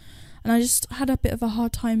 $500. And I just had a bit of a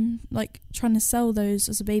hard time like trying to sell those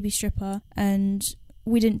as a baby stripper, and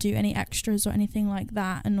we didn't do any extras or anything like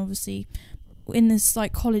that. And obviously in this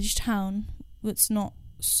like college town that's not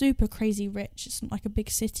super crazy rich, it's not like a big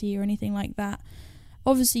city or anything like that,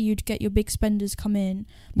 obviously you'd get your big spenders come in.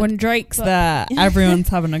 When Drake's there, everyone's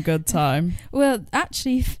having a good time. Well,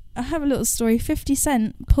 actually, I have a little story. 50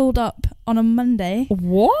 Cent pulled up on a Monday.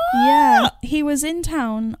 What? Yeah. He was in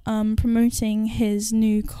town promoting his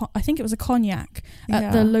new, I think it was a cognac,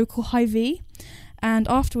 at the local Hy-Vee. And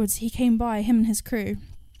afterwards, he came by, him and his crew.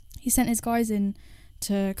 He sent his guys in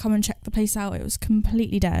to come and check the place out. It was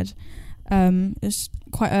completely dead. It was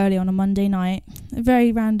quite early on a Monday night.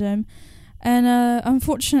 Very random. And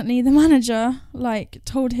unfortunately, the manager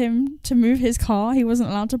told him to move his car. He wasn't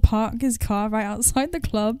allowed to park his car right outside the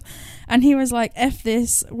club, and he was like, "F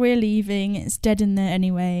this, we're leaving. It's dead in there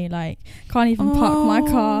anyway. Like, can't even park my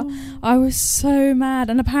car." I was so mad,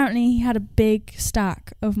 and apparently he had a big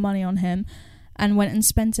stack of money on him, and went and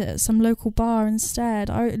spent it at some local bar instead.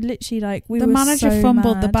 I literally we were so mad. The manager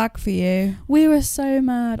fumbled the bag for you. We were so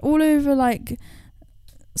mad, all over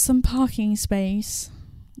some parking space.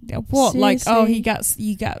 What? Seriously.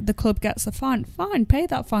 The club gets a fine. Fine, pay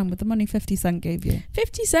that fine with the money 50 Cent gave you.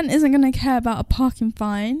 50 Cent isn't going to care about a parking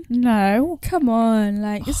fine. No. Come on,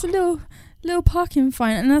 it's a little parking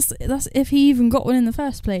fine, and that's if he even got one in the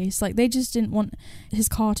first place. They just didn't want his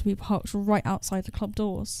car to be parked right outside the club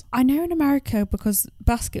doors. I know in America, because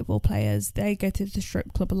basketball players, they go to the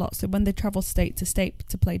strip club a lot, so when they travel state to state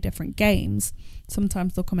to play different games,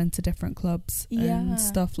 sometimes they'll come into different clubs and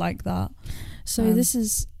stuff like that. So this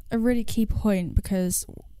is a really key point, because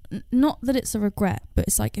not that it's a regret, but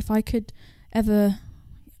it's if I could ever,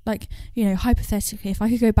 hypothetically, if I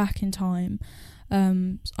could go back in time,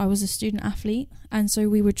 I was a student athlete, and so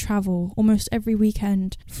we would travel almost every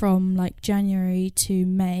weekend from January to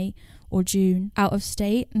May or June out of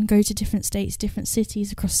state and go to different states, different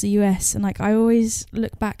cities across the US. And I always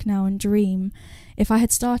look back now and dream if I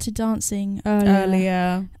had started dancing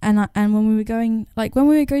earlier. And when we were going, when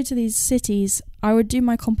we would go to these cities, I would do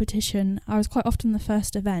my competition. I was quite often the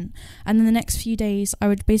first event, and then the next few days I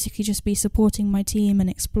would basically just be supporting my team and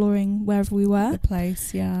exploring wherever we were. The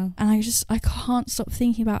place, yeah. And I can't stop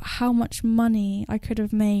thinking about how much money I could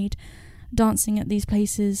have made dancing at these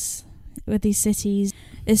places, with these cities,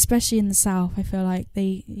 especially in the South. I feel like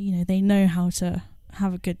they know how to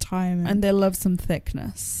have a good time, and they love some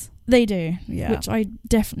thickness. They do, Yeah. which I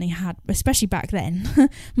definitely had, especially back then.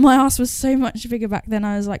 My ass was so much bigger back then.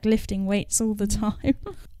 I was like lifting weights all the time.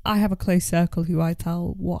 I have a close circle who I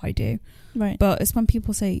tell what I do. Right. But it's when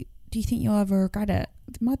people say, do you think you'll ever regret it?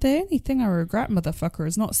 The only thing I regret, motherfucker,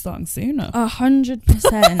 is not starting sooner.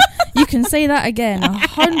 100%. You can say that again.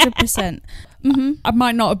 100%. Mm-hmm. I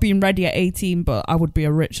might not have been ready at 18, but I would be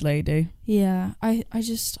a rich lady. Yeah, I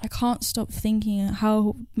can't stop thinking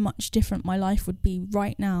how much different my life would be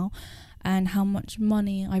right now, and how much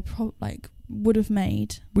money I would have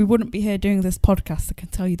made. We wouldn't be here doing this podcast, I can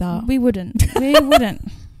tell you that. We wouldn't. We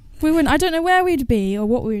wouldn't. I don't know where we'd be or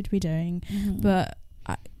what we'd be doing, but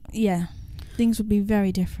yeah, things would be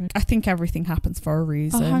very different. I think everything happens for a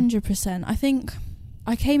reason. 100%. I think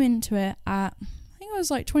I came into it at, I think I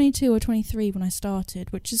was like 22 or 23 when I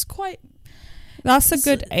started, which is quite... That's a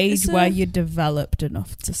good age where you're developed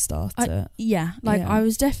enough to start it. Yeah, I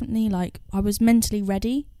was definitely I was mentally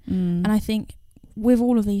ready. And I think with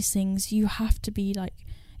all of these things, you have to be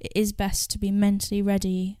it is best to be mentally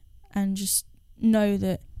ready and just know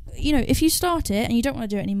that, if you start it and you don't want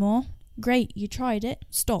to do it anymore, great, you tried it,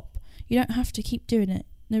 stop. You don't have to keep doing it.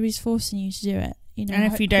 Nobody's forcing you to do it.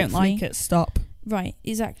 And if you don't like it, stop. Right,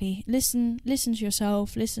 exactly. Listen to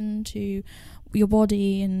yourself, listen to your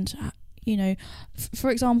body, and for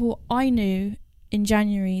example, I knew in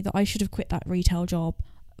January that I should have quit that retail job.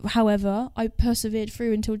 However, I persevered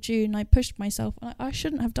through until June. I pushed myself. I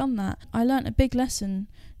shouldn't have done that. I learnt a big lesson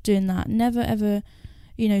doing that. Never ever,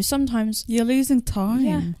 sometimes you're losing time.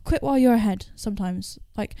 Yeah, quit while you're ahead sometimes.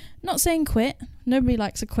 Not saying quit. Nobody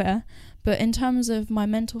likes a quitter. But in terms of my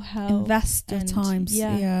mental health, invest your time.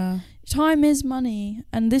 Yeah. Time is money,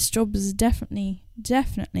 and this job has definitely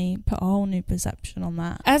put a whole new perception on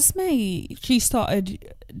that. Esme, she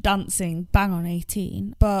started dancing bang on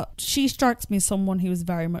 18, but she strikes me as someone who was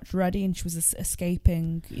very much ready, and she was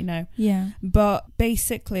escaping, Yeah. But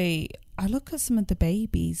basically, I look at some of the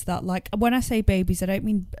babies that, when I say babies, I don't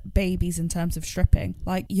mean babies in terms of stripping,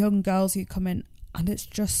 young girls who come in, and it's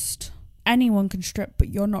just anyone can strip, but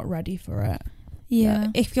you're not ready for it. Yeah.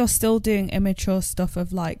 If you're still doing immature stuff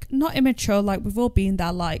of not immature, we've all been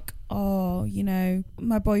there,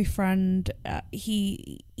 my boyfriend,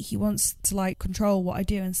 he wants to control what I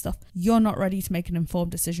do and stuff. You're not ready to make an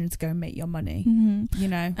informed decision to go and make your money.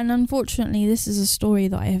 Mm-hmm. And unfortunately, this is a story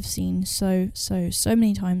that I have seen so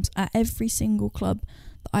many times at every single club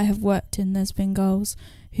that I have worked in. There's been girls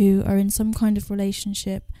who are in some kind of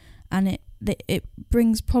relationship, and it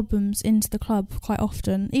brings problems into the club quite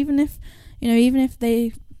often, even if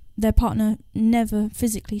their partner never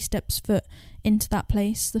physically steps foot into that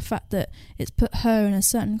place. The fact that it's put her in a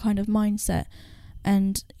certain kind of mindset,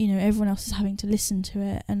 and everyone else is having to listen to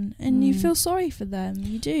it, and you feel sorry for them.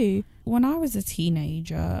 You do. When I was a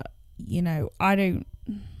teenager, I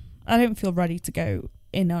don't feel ready to go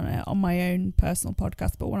in on it on my own personal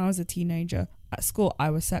podcast, but when I was a teenager at school, I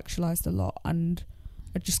was sexualized a lot, and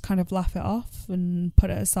I just kind of laugh it off and put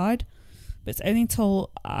it aside. But it's only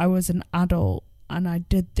until I was an adult and I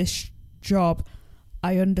did this job,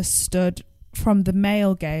 I understood from the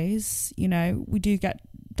male gaze, we do get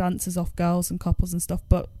dancers off girls and couples and stuff,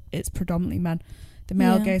 but it's predominantly men. The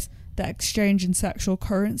male gaze, the exchange in sexual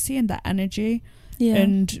currency and the energy,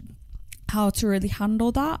 and how to really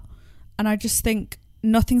handle that. And I just think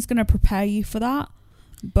nothing's going to prepare you for that.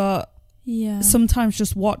 But sometimes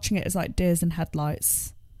just watching it is like deers in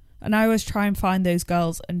headlights. And I always try and find those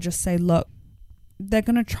girls and just say, look, they're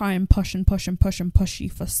going to try and push and push and push and push you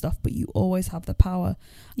for stuff, but you always have the power.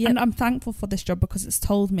 And I'm thankful for this job because it's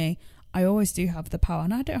told me I always do have the power,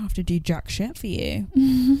 and I don't have to do jack shit for you.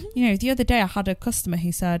 The other day I had a customer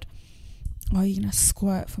who said, "Oh, you're going to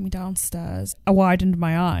squirt for me downstairs?" I widened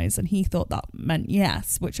my eyes, and he thought that meant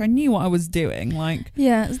yes, which I knew what I was doing.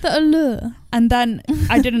 Is that a lure? And then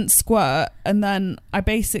I didn't squirt, and then I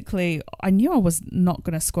knew I was not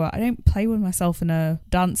going to squirt. I don't play with myself in a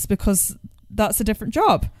dance because that's a different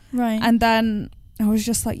job. Right. And then I was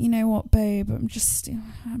just like, you know what, babe, I'm just,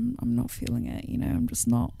 I'm not feeling it, I'm just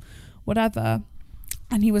not, whatever.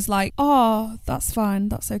 And he was like, oh, that's fine,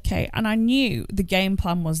 that's okay. And I knew the game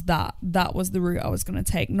plan was that was the route I was going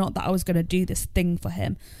to take, not that I was going to do this thing for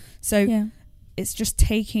him. So it's just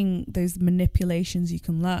taking those manipulations you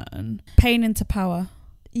can learn, pain into power.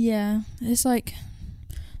 Yeah, it's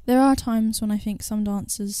there are times when I think some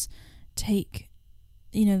dancers take,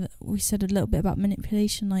 we said a little bit about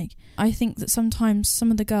manipulation. I think that sometimes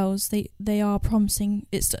some of the girls, they are promising,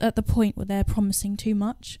 it's at the point where they're promising too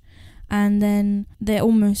much, and then they're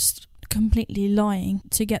almost completely lying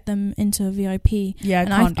to get them into a VIP. Yeah,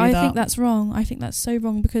 And I think that's wrong. I think that's so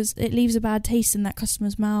wrong because it leaves a bad taste in that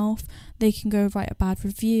customer's mouth. They can go write a bad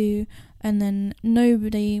review, and then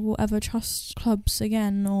nobody will ever trust clubs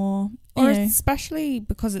again, or especially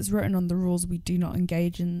because it's written on the rules, we do not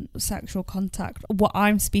engage in sexual contact. What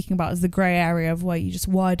I'm speaking about is the grey area of where you just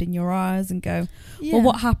widen your eyes and go, well,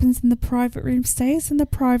 what happens in the private room stays in the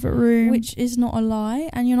private room, which is not a lie,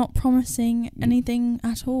 and you're not promising anything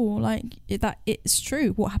at all. Like that, it's true.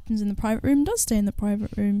 What happens in the private room does stay in the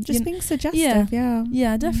private room. Just being suggestive.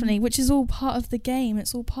 Yeah, definitely. Which is all part of the game.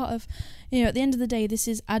 It's all part of, at the end of the day, this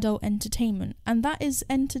is adult entertainment, and that is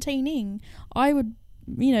entertaining. I would,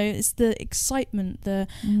 it's the excitement, the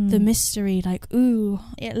mystery, like, ooh,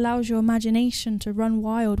 it allows your imagination to run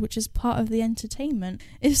wild, which is part of the entertainment.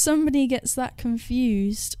 If somebody gets that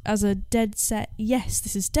confused as a dead set, yes,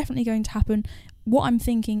 this is definitely going to happen, what I'm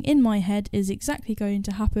thinking in my head is exactly going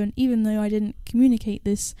to happen, even though I didn't communicate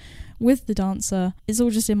this with the dancer, it's all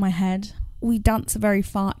just in my head. We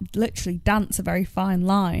literally dance a very fine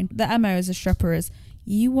line. The MO as a stripper is,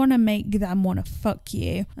 you want to make them want to fuck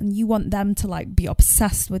you, and you want them to like be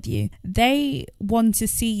obsessed with you. They want to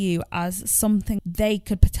see you as something they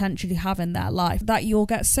could potentially have in their life, that you'll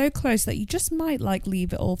get so close that you just might like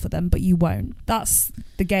leave it all for them, but you won't. That's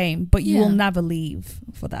the game, but you will never leave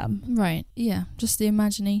for them. Right, yeah, just the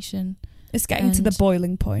imagination. It's getting to the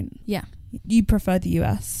boiling point. Yeah. You prefer the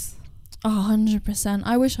US? 100%.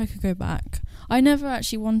 I wish I could go back. I never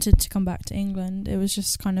actually wanted to come back to England. It was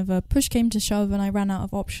just kind of a push came to shove and I ran out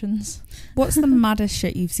of options. What's the maddest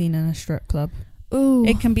shit you've seen in a strip club? Ooh.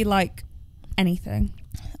 It can be like anything.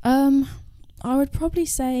 I would probably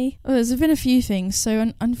say there's been a few things.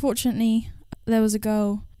 So unfortunately, there was a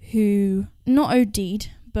girl who not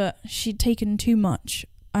OD'd, but she'd taken too much.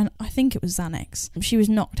 And I think it was Xanax. She was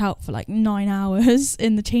knocked out for like 9 hours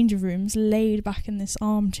in the changing rooms, laid back in this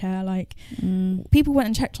armchair. Like, people went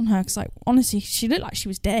and checked on her because, like, honestly, she looked like she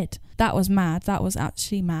was dead. That was mad. That was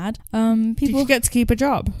actually mad. Did you get to keep a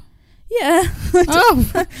job? Yeah.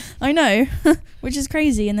 Oh, I know, which is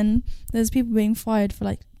crazy. And then there's people being fired for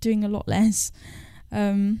like doing a lot less.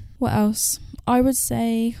 What else? I would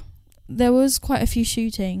say there was quite a few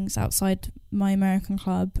shootings outside my American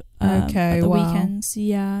club at the weekends,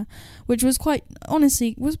 which was quite,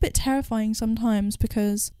 honestly, was a bit terrifying sometimes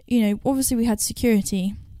because, obviously we had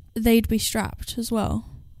security, they'd be strapped as well.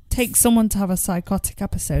 Take someone to have a psychotic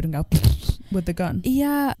episode and go with the gun.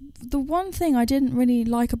 Yeah, the one thing I didn't really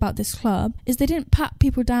like about this club is they didn't pat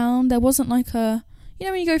people down. There wasn't like a,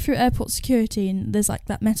 when you go through airport security and there's like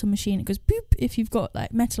that metal machine, it goes boop if you've got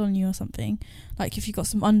like metal on you or something, like if you've got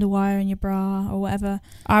some underwire in your bra or whatever.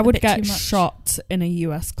 I would get shot in a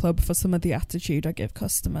US club for some of the attitude I give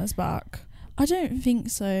customers back. I don't think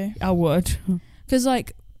so. I would. Because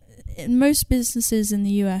like in most businesses in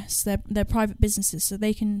the US, they're private businesses, so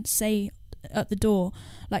they can say at the door,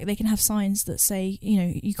 like they can have signs that say,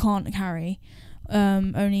 you can't carry,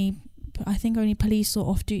 I think only police or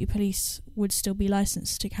off-duty police would still be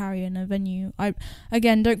licensed to carry in a venue.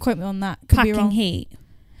 Again, don't quote me on that. Could be wrong. Packing heat.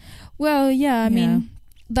 Well, yeah, I mean,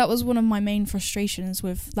 that was one of my main frustrations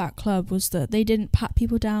with that club, was that they didn't pat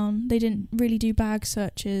people down. They didn't really do bag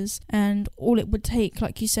searches, and all it would take,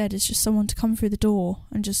 like you said, is just someone to come through the door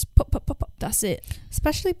and just pop, pop, pop, pop. That's it.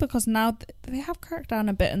 Especially because now they have cracked down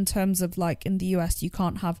a bit in terms of, like, in the US, you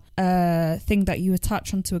can't have a thing that you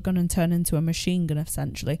attach onto a gun and turn into a machine gun,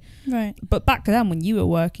 essentially. Right. But back then, when you were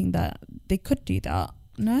working there, they could do that.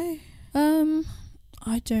 No?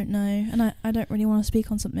 I don't know, and I don't really want to speak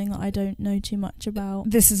on something that I don't know too much about.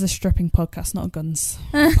 This is a stripping podcast, not a guns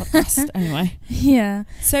podcast, anyway. Yeah.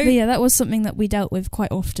 But yeah, that was something that we dealt with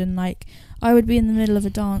quite often. Like, I would be in the middle of a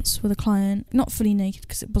dance with a client, not fully naked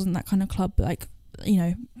because it wasn't that kind of club, but like,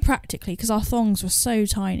 practically, because our thongs were so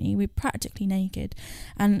tiny, we were practically naked,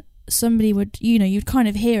 and somebody would, you'd kind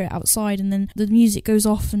of hear it outside, and then the music goes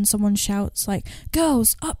off and someone shouts like,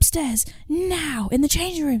 girls upstairs now in the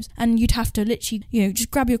changing rooms, and you'd have to literally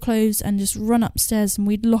just grab your clothes and just run upstairs, and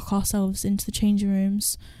we'd lock ourselves into the changing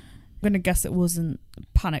rooms. I'm gonna guess it wasn't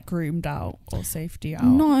panic roomed out or safety out.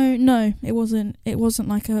 No, it wasn't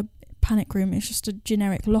like a panic room. It's just a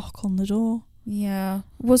generic lock on the door. Yeah,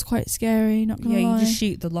 it was quite scary, not gonna lie. You just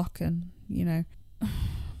shoot the lock and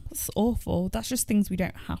That's awful. That's just things we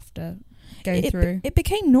don't have to go through. It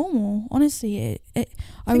became normal, honestly. Think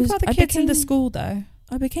about the kids in the school, though.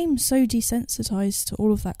 I became so desensitized to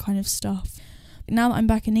all of that kind of stuff. Now that I'm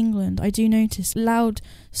back in England, I do notice loud,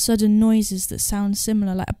 sudden noises that sound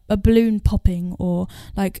similar, like a balloon popping or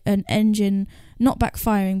like an engine not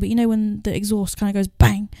backfiring, but when the exhaust kind of goes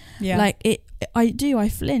bang. Yeah. Like I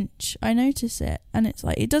flinch. I notice it, and it's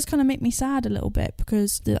like, it does kind of make me sad a little bit,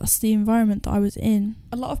 because that's the environment that I was in.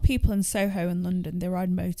 A lot of people in Soho in London, they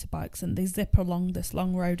ride motorbikes and they zip along this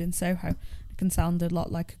long road in Soho. It can sound a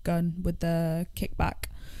lot like a gun with the kickback.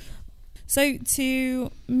 So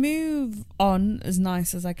to move on as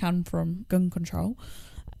nice as I can from gun control,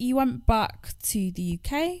 you went back to the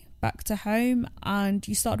UK, back to home, and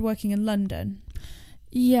you started working in London.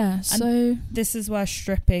 Yeah, so this is where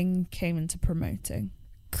stripping came into promoting.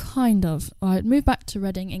 Kind of. I moved back to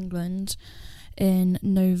Reading, England in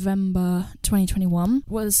November 2021.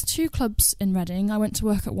 Was 2 clubs in Reading. I went to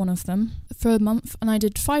work at one of them for a month, and I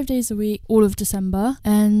did 5 days a week all of December,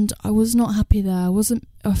 and I was not happy there.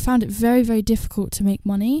 I found it very, very difficult to make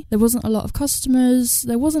money. There wasn't a lot of customers.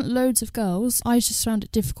 There wasn't loads of girls. I just found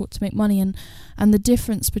it difficult to make money, and the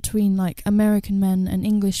difference between like American men and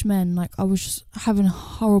English men, like I was just having a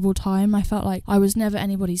horrible time. I felt like I was never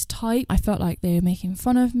anybody's type. I felt like they were making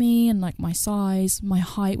fun of me and like my size, my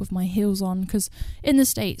height with my heels on, because in the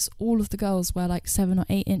States all of the girls wear like 7 or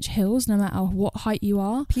 8 inch heels no matter what height you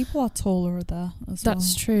are. People are taller there as well.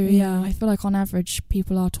 That's true, yeah. I feel like on average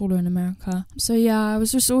people are taller in America. So yeah, I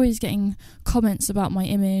was just always getting comments about my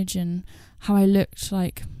image and how I looked.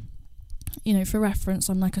 Like, you know, for reference,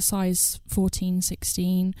 I'm like a size 14,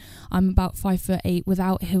 16. I'm about 5'8"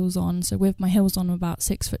 without heels on. So with my heels on, I'm about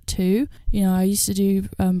 6'2". You know, I used to do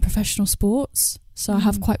professional sports, so I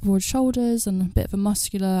have quite broad shoulders and a bit of a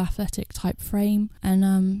muscular, athletic type frame.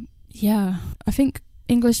 And yeah, I think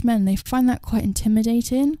English men, they find that quite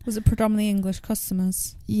intimidating. Was it predominantly English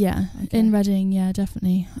customers? Yeah, okay. In Reading, yeah,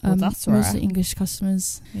 definitely. Well, that's right. Mostly English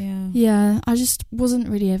customers. Yeah. Yeah, I just wasn't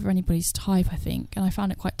really ever anybody's type, I think, and I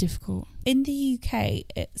found it quite difficult. In the UK,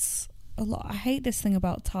 it's a lot. I hate this thing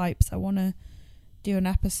about types. I want to do an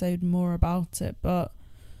episode more about it, but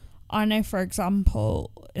I know, for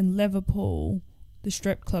example, in Liverpool, the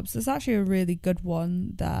strip clubs, there's actually a really good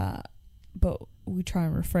one there, but we try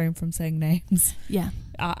and refrain from saying names. Yeah.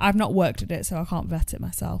 I've not worked at it, so I can't vet it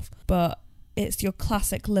myself. But it's your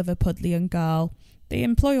classic Liverpudlian girl. They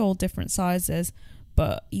employ all different sizes,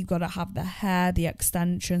 but you got to have the hair, the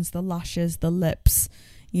extensions, the lashes, the lips.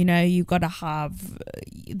 You know, you got to have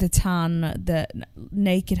the tan, the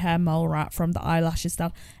naked hair mole rat from the eyelashes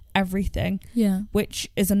down, everything. Yeah. Which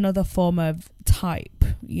is another form of type,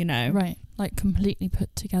 you know. Right. Like completely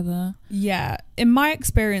put together. Yeah. In my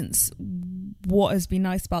experience, what has been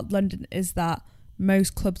nice about London is that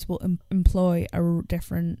most clubs will employ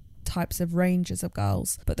different types of ranges of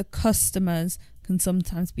girls, but the customers can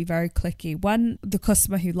sometimes be very cliquey. When the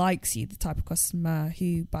customer who likes you, the type of customer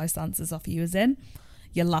who buys dancers off you is in,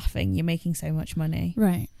 you're laughing, you're making so much money.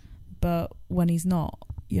 Right. But when he's not,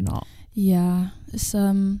 you're not. Yeah. It's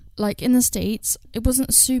like in the States, it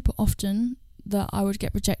wasn't super often that I would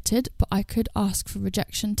get rejected, but I could ask for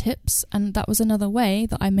rejection tips, and that was another way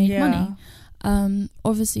that I made money.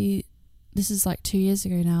 Obviously this is like 2 years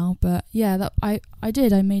ago now, but yeah, that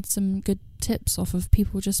I made some good tips off of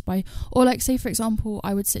people just by, or like say for example,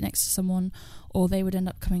 I would sit next to someone, or they would end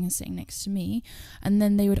up coming and sitting next to me, and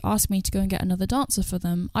then they would ask me to go and get another dancer for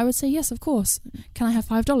them. I would say yes, of course. Can I have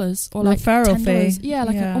 $5 or like referral $10? fee? Yeah,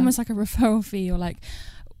 like almost like a referral fee, or like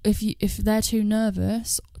if they're too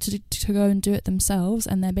nervous to go and do it themselves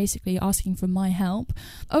and they're basically asking for my help,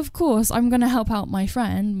 of course I'm going to help out my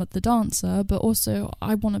friend with the dancer, but also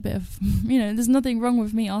I want a bit of, you know, there's nothing wrong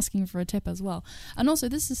with me asking for a tip as well. And also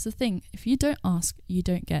this is the thing, if you don't ask, you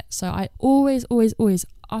don't get. So I always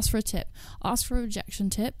ask for a tip, ask for a rejection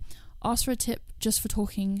tip, ask for a tip just for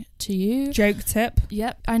talking to you. Joke tip.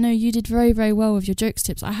 Yep, I know you did very, very well with your jokes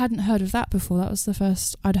tips. I hadn't heard of that before. That was the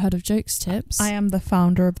first I'd heard of jokes tips. I am the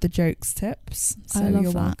founder of the jokes tips, so I love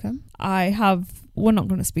you're that. welcome. We're not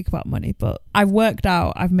going to speak about money, but I've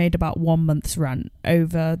made about 1 month's rent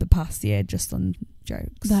over the past year just on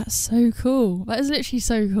jokes. That's so cool. That is literally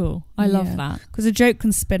so cool. I love that. Because a joke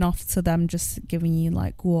can spin off to them just giving you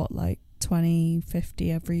like 20,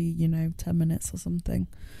 50 every 10 minutes or something.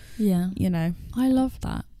 Yeah, I love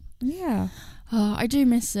that. Yeah. I do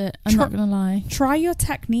miss it, I'm not gonna lie. Try your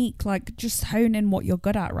technique, like just hone in what you're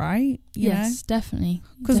good at, right? Yes, definitely.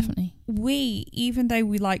 We, even though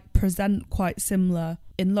we like present quite similar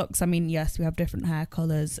in looks, I mean, yes, we have different hair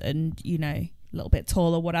colours and a little bit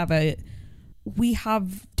taller, whatever, we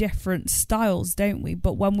have different styles, don't we?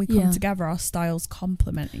 But when we come together, our styles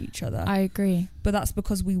complement each other. I agree. But that's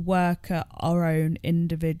because we work at our own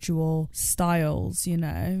individual styles,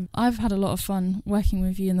 I've had a lot of fun working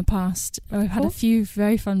with you in the past. I've had a few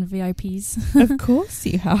very fun VIPs. Of course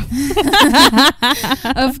you have.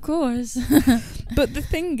 Of course. But the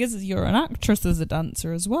thing is, you're an actress as a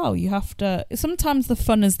dancer as well. You have to, sometimes the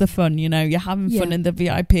fun is the fun, you know, you're having fun in the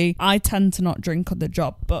VIP. I tend to not drink on the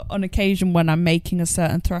job, but on occasion when I'm making a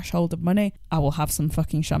certain threshold of money, I will have some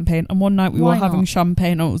fucking champagne. And one night we were having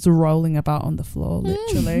champagne and it was rolling about on the floor,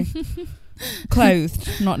 literally.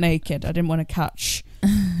 Clothed, not naked. I didn't want to catch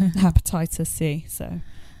hepatitis C, so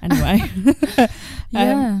anyway.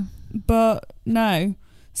 But no.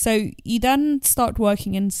 So you then started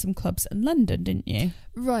working in some clubs in London, didn't you?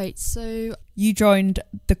 Right, so... You joined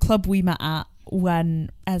the club we met at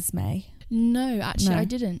when Esme... No, actually I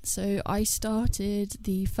didn't. So I started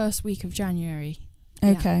the first week of January.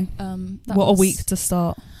 Okay. Yeah. What a week to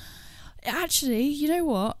start. Actually, you know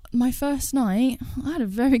what? My first night, I had a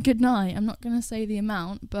very good night. I'm not going to say the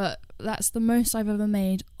amount, but that's the most I've ever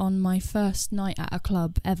made on my first night at a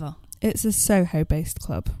club ever. It's a Soho-based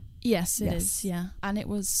club. Yes, it is, yeah. And it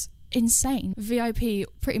was insane. VIP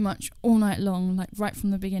pretty much all night long, like right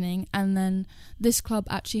from the beginning. And then this club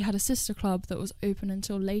actually had a sister club that was open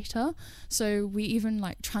until later. So we even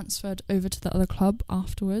like transferred over to the other club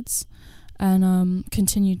afterwards and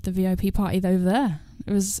continued the VIP party over there.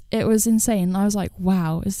 It was insane. I was like,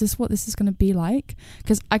 wow, is this what this is going to be like?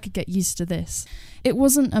 Because I could get used to this. It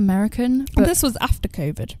wasn't American. But this was after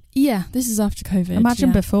COVID. Yeah, this is after COVID.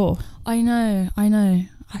 Imagine before. I know.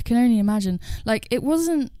 I can only imagine. Like, it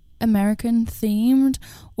wasn't American themed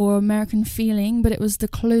or American feeling, but it was the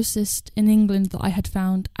closest in England that I had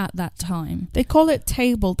found at that time. They call it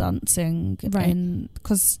table dancing, right?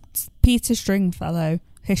 Because Peter Stringfellow,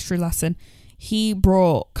 history lesson, he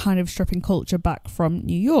brought kind of stripping culture back from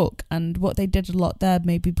New York, and what they did a lot there,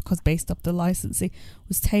 maybe because based off the licensing,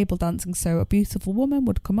 was table dancing. So a beautiful woman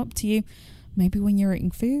would come up to you, maybe when you're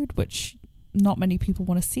eating food, which not many people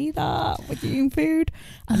want to see that with you eating food,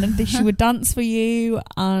 and then she would dance for you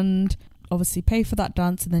and obviously pay for that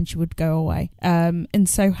dance, and then she would go away. In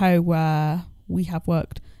Soho, where we have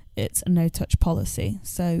worked, it's a no-touch policy,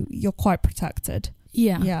 so you're quite protected.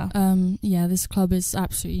 Yeah. This club is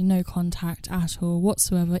absolutely no contact at all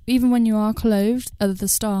whatsoever. Even when you are clothed, the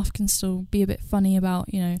staff can still be a bit funny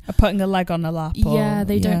about, you know, putting a leg on a lap.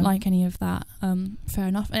 They don't like any of that. Fair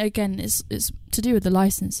enough. And again, it's to do with the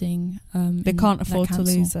licensing. They can't afford to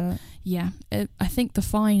lose it. Yeah, I think the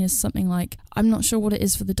fine is something like, I'm not sure what it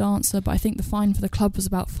is for the dancer, but I think the fine for the club was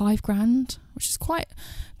about $5,000, which is quite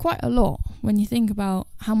a lot when you think about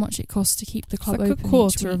how much it costs to keep the club open. It's like a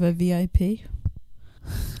quarter of a VIP.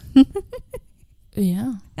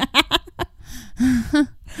 Yeah.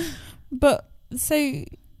 But so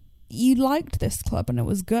you liked this club and it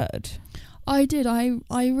was good. I did. I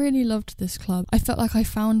really loved this club. I felt like I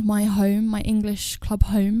found my home, my English club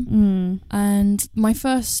home. And my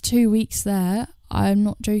first 2 weeks there, I'm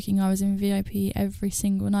not joking, I was in VIP every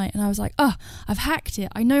single night, and I was like, I've hacked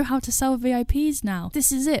it. I know how to sell VIPs now.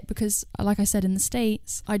 This is it. Because like I said, in the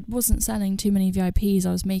States, I wasn't selling too many VIPs.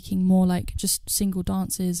 I was making more like just single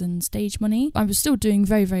dances and stage money. I was still doing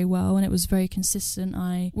very, very well, and it was very consistent.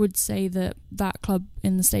 I would say that club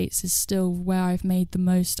in the States is still where I've made the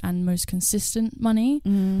most and most consistent money.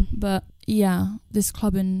 But yeah, this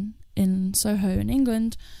club in Soho in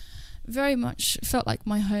England very much felt like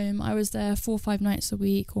my home. I was there 4 or 5 nights a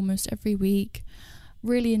week, almost every week.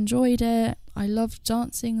 Really enjoyed it. I loved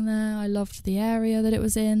dancing there. I loved the area that it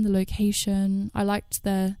was in, the location. I liked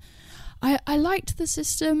I liked the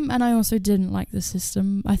system, and I also didn't like the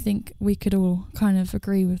system. I think we could all kind of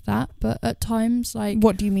agree with that. But at times, like...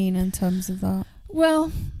 What do you mean in terms of that?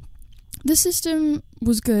 Well, the system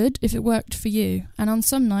was good if it worked for you. And on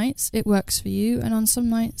some nights, it works for you. And on some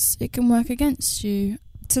nights, it can work against you.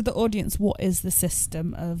 To the audience, what is the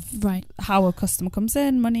system of how a customer comes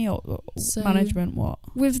in, money or so management? What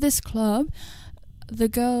with this club, the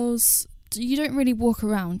girls, you don't really walk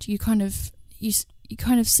around. You kind of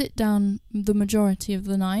sit down the majority of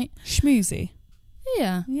the night. Schmoozy.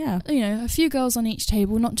 Yeah. You know, a few girls on each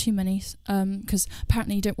table, not too many, because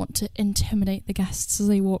apparently you don't want to intimidate the guests as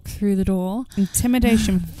they walk through the door.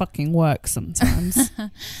 Intimidation fucking works sometimes.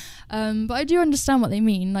 But I do understand what they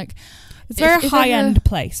mean. Like, it's a very high-end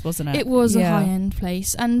place, wasn't it? It was a high-end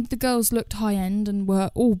place, and the girls looked high-end and were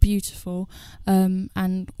all beautiful,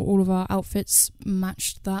 and all of our outfits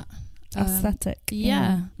matched that aesthetic.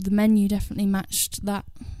 Yeah, the menu definitely matched that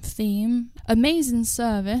theme. Amazing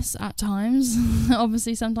service at times.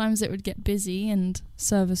 Obviously, sometimes it would get busy and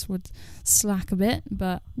service would slack a bit,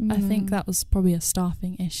 but I think that was probably a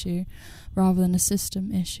staffing issue rather than a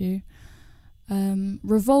system issue.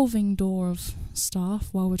 Revolving door of staff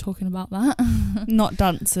while we're talking about that. Not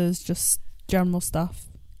dancers, just general staff.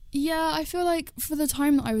 Yeah, I feel like for the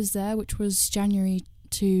time that I was there, which was January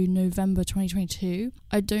to November 2022,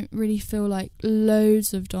 I don't really feel like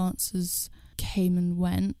loads of dancers came and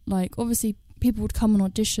went. Like, obviously people would come on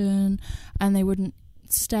audition and they wouldn't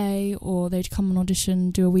stay, or they'd come on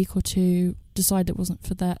audition, do a week or two, decide it wasn't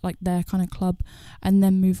for their kind of club, and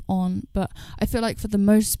then move on. But I feel like for the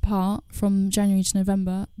most part, from January to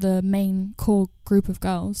November, the main core group of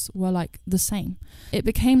girls were like the same. It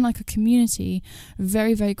became like a community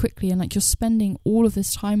very, very quickly, and like you're spending all of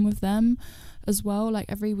this time with them as well, like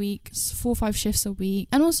every week, 4 or 5 shifts a week.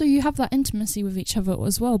 And also you have that intimacy with each other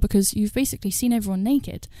as well, because you've basically seen everyone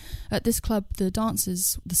naked. At this club, the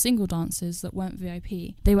single dancers that weren't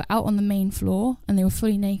VIP, they were out on the main floor and they were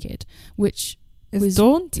fully naked, which was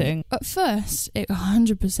daunting. At first, it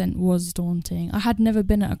 100% was daunting. I had never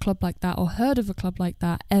been at a club like that or heard of a club like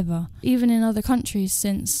that ever. Even in other countries,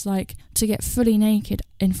 since like to get fully naked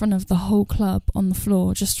in front of the whole club on the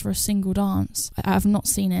floor just for a single dance, I have not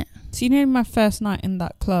seen it. So, you know, my first night in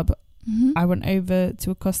that club, I went over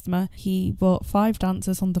to a customer. He brought 5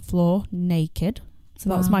 dancers on the floor naked. So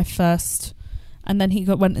that was my first. And then he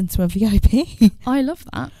went into a VIP. I love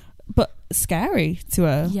that. But scary to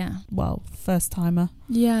a first timer.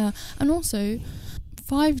 Yeah. And also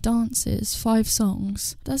 5 dances, 5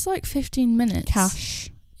 songs, that's like 15 minutes cash.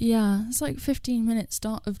 Yeah, it's like 15 minutes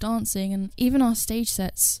of dancing, and even our stage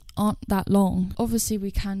sets aren't that long. Obviously we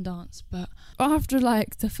can dance, but after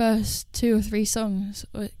like the first 2 or 3 songs,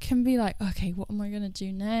 it can be like, okay, what am I going to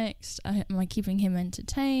do next? Am I keeping him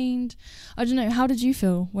entertained? I don't know, how did you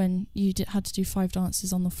feel when you had to do 5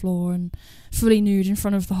 dances on the floor and fully nude in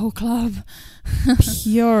front of the whole club?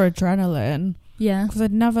 Pure adrenaline. Yeah. Because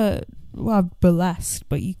I'd never, burlesque,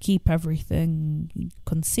 but you keep everything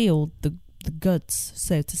concealed, the goods,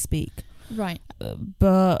 so to speak. Right.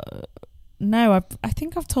 But no, I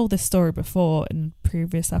think I've told this story before in a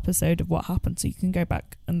previous episode of what happened, so you can go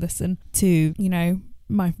back and listen to, you know,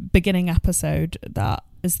 my beginning episode. That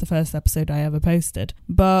is the first episode I ever posted.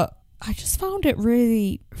 But I just found it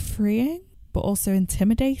really freeing, but also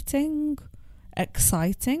intimidating,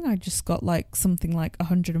 exciting. I just got like something like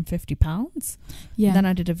 £150. Yeah. And then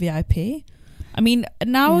I did a VIP. I mean,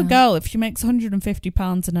 now a girl, if she makes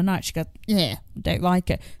 £150 in a night, she goes, yeah, don't like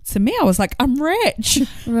it. To me, I was like, I'm rich.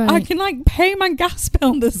 Right. I can like pay my gas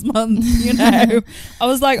bill this month, you know. I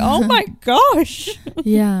was like, oh my gosh.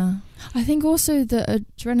 Yeah. I think also the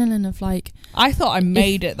adrenaline of like, I thought I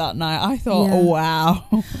made it that night. I thought, oh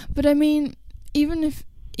wow. But I mean, even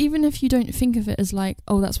if you don't think of it as like,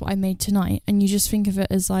 oh, that's what I made tonight, and you just think of it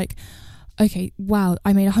as like, okay, wow,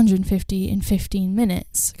 I made 150 in 15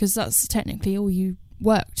 minutes, because that's technically all you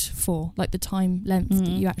worked for, like the time length that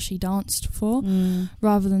you actually danced for,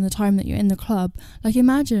 rather than the time that you're in the club. Like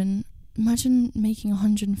imagine making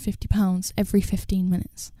 £150 every 15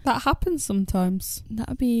 minutes. That happens sometimes. That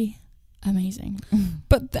would be amazing.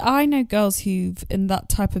 But I know girls who've, in that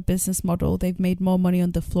type of business model, they've made more money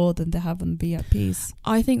on the floor than they have on VIPs.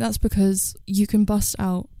 I think that's because you can bust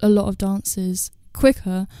out a lot of dances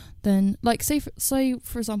quicker than, like, say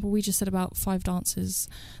for example, we just said about 5 dancers.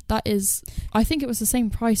 That is, I think it was the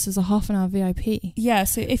same price as a half an hour VIP. Yeah,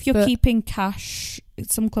 so if you're keeping cash,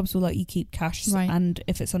 some clubs will let you keep cash, right, and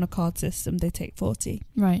if it's on a card system, they take 40.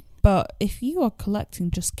 Right. But if you are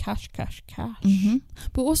collecting just cash,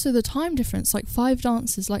 but also the time difference, like 5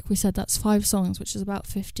 dances, like we said, that's 5 songs, which is about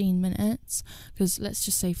 15 minutes, because let's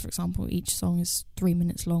just say, for example, each song is 3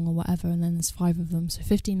 minutes long or whatever, and then there's 5 of them, so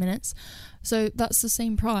 15 minutes. So that's the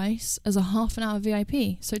same price as a half an hour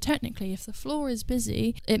VIP. So technically, if the floor is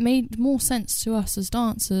busy, it made more sense to us as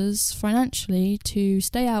dancers financially to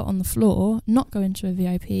stay out on the floor, not go into a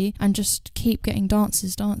VIP, and just keep getting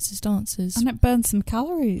dances. And it burns some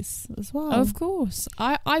calories as well. Of course.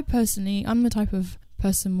 I personally, I'm the type of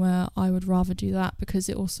person where I would rather do that, because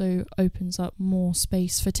it also opens up more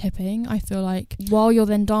space for tipping. I feel like while you're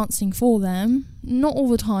then dancing for them, not all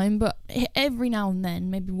the time, but every now and then,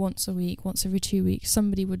 maybe once a week, once every 2 weeks,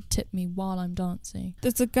 somebody would tip me while I'm dancing.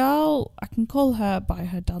 There's a girl, I can call her by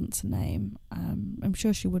her dancer name. I'm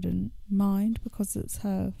sure she wouldn't mind because it's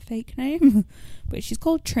her fake name, but she's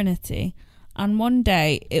called Trinity. And one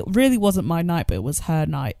day, it really wasn't my night, but it was her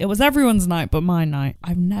night. It was everyone's night, but my night.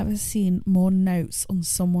 I've never seen more notes on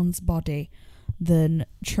someone's body than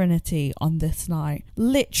Trinity on this night.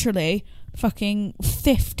 Literally fucking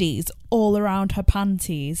 50s all around her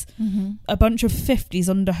panties. A bunch of 50s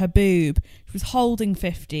under her boob. She was holding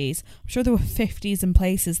 50s. I'm sure there were 50s in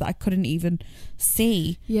places that I couldn't even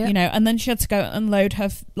see. Yep. You know, and then she had to go unload her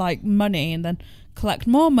like money and then collect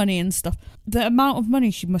more money and stuff. The amount of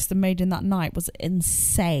money she must have made in that night was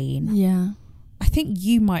insane. Yeah. I think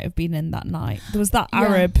you might have been in that night. There was that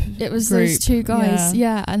Arab It was group. those two guys.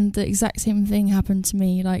 Yeah, and the exact same thing happened to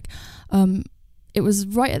me. Like, it was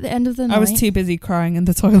right at the end of the night. I was too busy crying in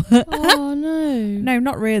the toilet. Oh no. No,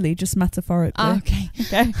 not really, just metaphorically. Okay.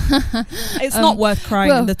 It's not worth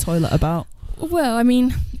crying in the toilet about. Well, I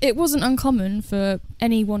mean, it wasn't uncommon for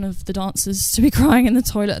any one of the dancers to be crying in the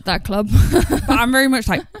toilet at that club. But I'm very much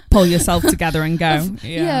like, pull yourself together and go.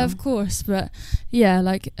 Yeah, of course. But yeah,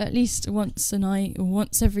 like at least once a night or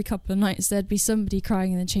once every couple of nights, there'd be somebody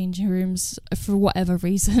crying in the changing rooms for whatever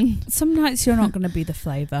reason. Some nights you're not going to be the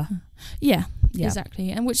flavour. Yeah,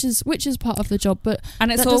 exactly. And which is part of the job. But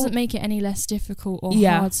and that doesn't make it any less difficult or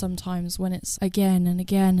hard sometimes when it's again and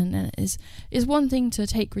again. And it is one thing to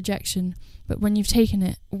take rejection. But when you've taken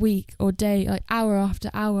it week or day, like hour after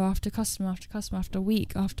hour, after customer, after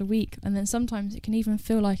week after week, and then sometimes it can even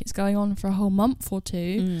feel like it's going on for a whole month or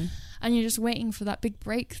two, and you're just waiting for that big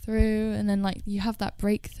breakthrough, and then like you have that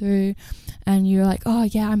breakthrough, and you're like, oh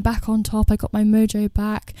yeah, I'm back on top, I got my mojo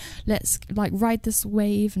back, let's like ride this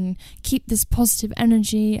wave and keep this positive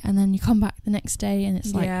energy, and then you come back the next day and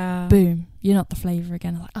it's like, boom, you're not the flavour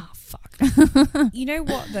again. I'm like, oh fuck. You know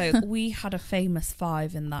what though? We had a famous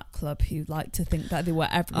 5 in that club who liked to think that they were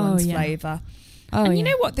everyone's flavour. Oh, and you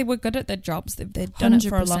know what? They were good at their jobs. They'd done 100%. It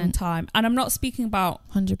for a long time. And I'm not speaking about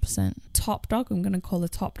 100%. Top Dog. I'm going to call her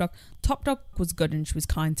Top Dog. Top Dog was good and she was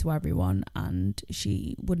kind to everyone and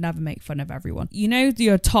she would never make fun of everyone. You know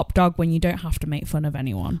you're Top Dog when you don't have to make fun of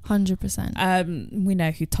anyone. 100%. We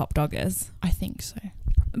know who Top Dog is. I think so.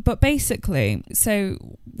 But basically,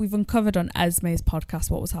 so we've uncovered on Esme's podcast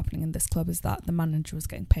what was happening in this club is that the manager was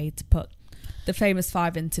getting paid to put the famous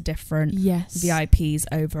 5 into different VIPs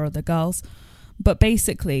over other girls. But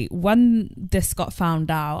basically, when this got found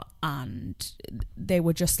out and they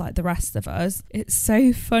were just like the rest of us, it's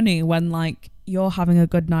so funny when like you're having a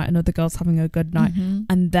good night and other girls having a good night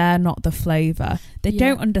and they're not the flavour. They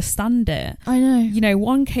don't understand it. I know. You know,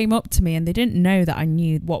 one came up to me and they didn't know that I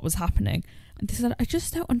knew what was happening. And they said, I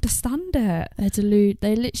just don't understand it.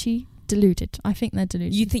 They're literally deluded. I think they're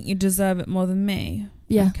deluded. You think you deserve it more than me?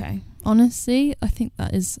 Yeah. Okay. Honestly, I think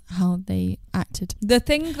that is how they acted. The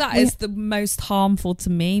thing that is the most harmful to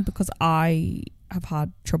me, because I have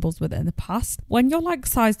had troubles with it in the past, when you're like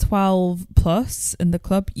size 12 plus in the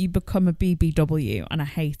club, you become a BBW and I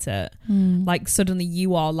hate it. Like suddenly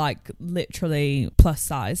you are like literally plus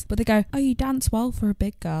size. But they go, oh, you dance well for a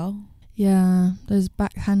big girl. Yeah, those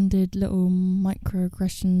backhanded little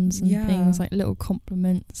microaggressions and things, like little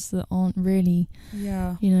compliments that aren't really,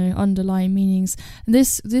 underlying meanings. And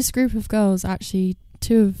this group of girls, actually,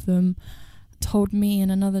 2 of them told me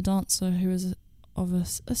and another dancer who was of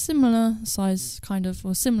a similar size, kind of,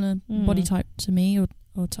 or similar body type to me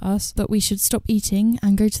or to us, that we should stop eating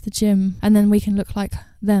and go to the gym, and then we can look like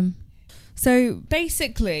them. So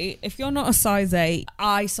basically, if you're not a size 8,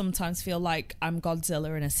 I sometimes feel like I'm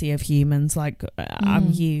Godzilla in a sea of humans. Like I'm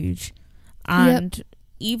huge. And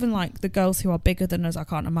even like the girls who are bigger than us, I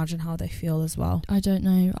can't imagine how they feel as well. I don't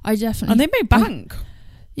know. I definitely... And they may bank.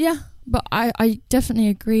 But I definitely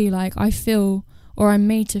agree. Like I feel, or I'm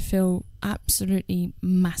made to feel absolutely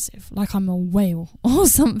massive. Like I'm a whale or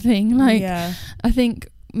something. Like I think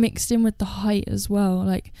mixed in with the height as well.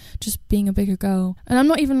 Like just being a bigger girl. And I'm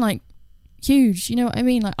not even like huge, you know what I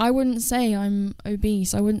mean? Like I wouldn't say I'm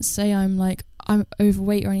obese, I wouldn't say I'm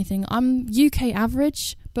overweight or anything. I'm UK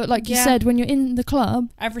average, but like you said, when you're in the club,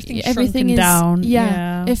 everything is down.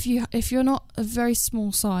 If you're not a very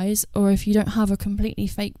small size, or if you don't have a completely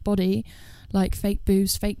fake body, like fake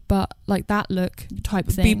boobs, fake butt, like that look type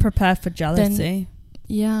thing, be prepared for jealousy.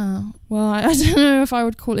 Well, I don't know if I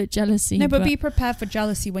would call it jealousy. No, but be prepared for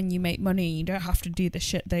jealousy when you make money. You don't have to do the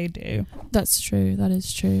shit they do. That's true. That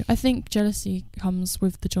is true. I think jealousy comes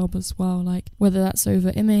with the job as well. Like whether that's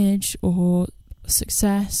over image or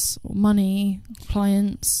success or money,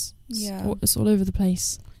 clients. It's all over the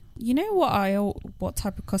place. You know what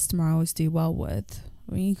type of customer I always do well with?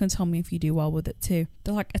 I mean, you can tell me if you do well with it too.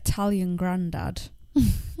 They're like Italian granddad.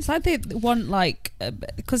 It's like they want like,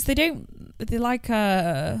 because they like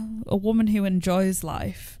a woman who enjoys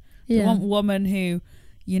life. They want a woman who,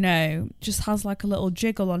 you know, just has like a little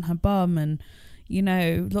jiggle on her bum and, you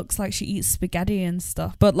know, looks like she eats spaghetti and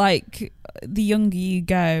stuff. But like the younger you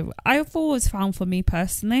go, I've always found, for me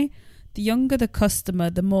personally, the younger the customer,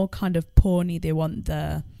 the more kind of porny they want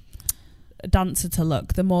the dancer to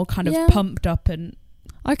look, the more kind of pumped up. And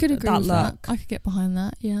I could agree with that. I could get behind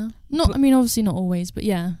that, I mean, obviously not always, but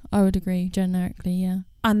I would agree generically,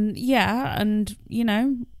 And and you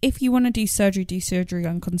know, if you want to do surgery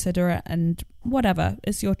and consider it, and whatever,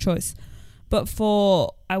 it's your choice. But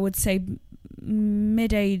for, I would say,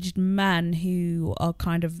 mid-aged men who are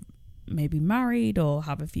kind of maybe married or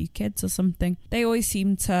have a few kids or something, they always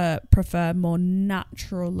seem to prefer more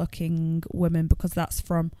natural looking women because that's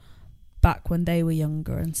from back when they were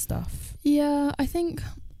younger and stuff. Yeah, I think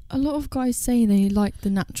a lot of guys say they like the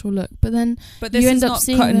natural look, but this you is end up not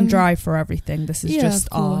seeing cut and them dry for everything. This is just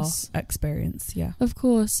of our course. experience. Yeah, Of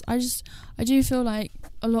course. I do feel like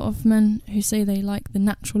a lot of men who say they like the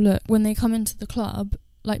natural look, when they come into the club,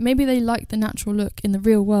 like maybe they like the natural look in the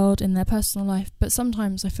real world, in their personal life, but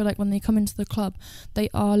sometimes I feel like when they come into the club, they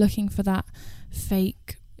are looking for that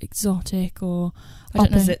fake, exotic, or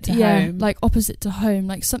opposite to home. like opposite to home,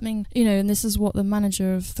 like something, you know. And this is what the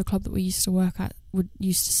manager of the club that we used to work at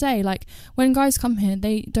used to say, like, when guys come here,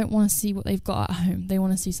 they don't want to see what they've got at home. They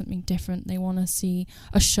want to see something different. They want to see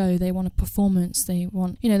a show. They want a performance. They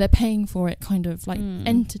want, you know, they're paying for it, kind of like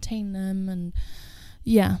entertain them. And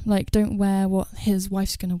yeah, like, don't wear what his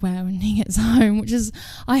wife's gonna wear when he gets home, which is,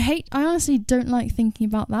 I honestly don't like thinking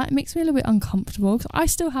about that. It makes me a little bit uncomfortable because I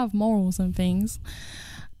still have morals and things.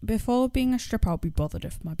 Before being a stripper, I'd be bothered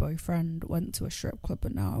if my boyfriend went to a strip club,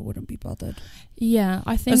 but now I wouldn't be bothered. Yeah,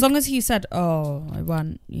 I think, as long as he said, "Oh, I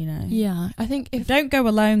went," you know. Yeah, I think if don't go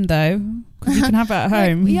alone though, because you can have it at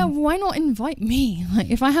home. Like, yeah, why not invite me? Like,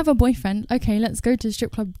 if I have a boyfriend, okay, let's go to a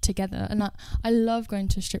strip club together. And I love going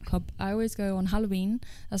to a strip club. I always go on Halloween.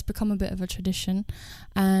 That's become a bit of a tradition.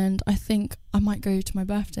 And I think I might go to my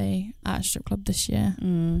birthday at a strip club this year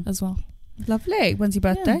as well. Lovely. When's your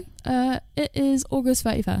birthday? Yeah. It is August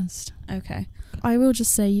 31st. Okay. I will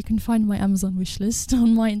just say you can find my Amazon wishlist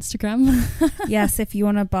on my Instagram. Yes, if you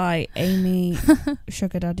want to buy Amy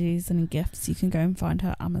sugar daddies and gifts, you can go and find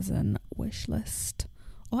her Amazon wishlist.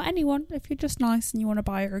 Or anyone, if you're just nice and you want to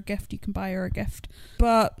buy her a gift, you can buy her a gift.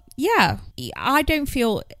 But yeah, I don't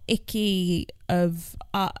feel icky of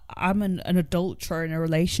I'm an adulterer in a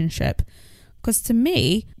relationship. Because to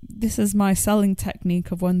me, this is my selling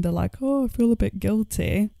technique of when they're like, oh, I feel a bit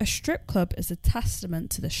guilty. A strip club is a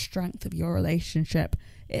testament to the strength of your relationship.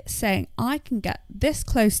 It's saying, I can get this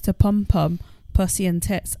close to pum-pum, pussy and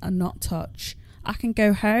tits and not touch. I can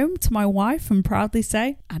go home to my wife and proudly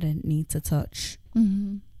say, I didn't need to touch.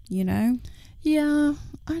 Mm-hmm. You know? Yeah,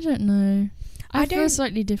 I don't know. I feel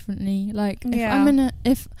slightly differently. Like, if yeah. I'm in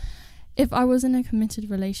if I was in a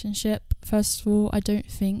committed relationship, first of all, I don't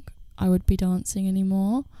think I would be dancing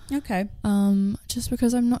anymore. Okay. Just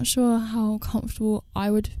because I'm not sure how comfortable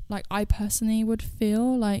I personally would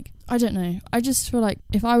feel. Like, I don't know. I just feel like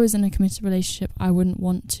if I was in a committed relationship, I wouldn't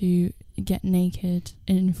want to get naked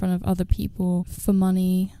in front of other people for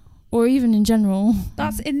money, or even in general.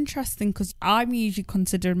 That's interesting, because I'm usually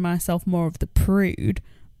considering myself more of the prude,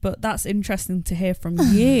 but that's interesting to hear from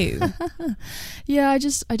you. Yeah, I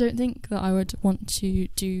don't think that I would want to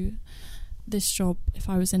do this job if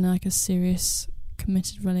I was in like a serious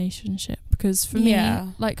committed relationship, because for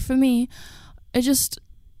me it just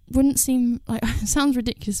wouldn't seem like, it sounds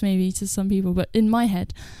ridiculous maybe to some people, but in my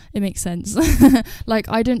head it makes sense. Like,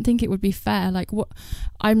 I don't think it would be fair. Like, what,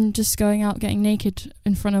 I'm just going out getting naked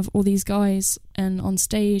in front of all these guys and on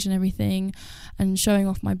stage and everything and showing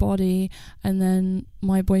off my body, and then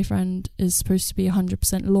my boyfriend is supposed to be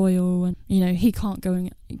 100% loyal, and, you know, he can't go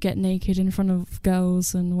and get naked in front of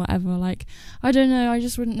girls and whatever. Like, I don't know, I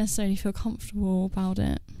just wouldn't necessarily feel comfortable about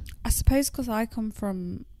it. I suppose because I come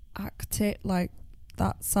from like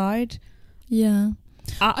that side. Yeah.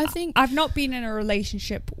 I think I've not been in a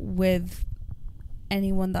relationship with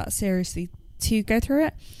anyone that seriously to go through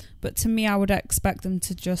it, but to me I would expect them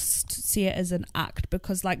to just see it as an act,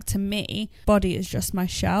 because, like, to me, body is just my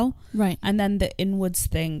shell, right, and then the inwards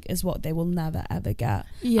thing is what they will never ever get.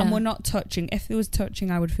 Yeah. And we're not touching. If it was touching,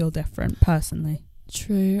 I would feel different personally.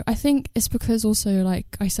 True. I think it's because also,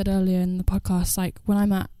 like I said earlier in the podcast, like, when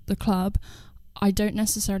I'm at the club, I don't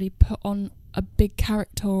necessarily put on a big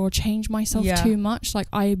character or change myself too much. Like,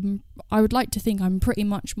 I would like to think I'm pretty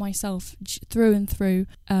much myself through and through,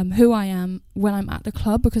 who I am when I'm at the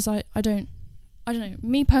club, because I don't know,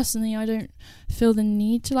 me personally, I don't feel the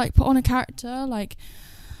need to, like, put on a character. Like,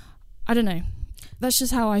 I don't know, that's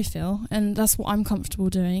just how I feel, and that's what I'm comfortable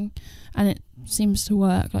doing, and it seems to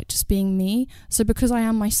work, like, just being me. So because I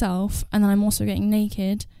am myself, and then I'm also getting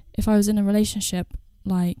naked, if I was in a relationship,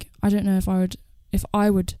 like, I don't know if I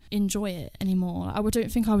would enjoy it anymore. I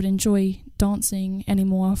don't think I would enjoy dancing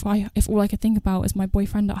anymore if all I could think about is my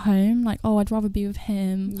boyfriend at home. Like, oh, I'd rather be with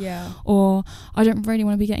him. Yeah. Or I don't really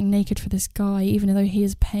want to be getting naked for this guy, even though he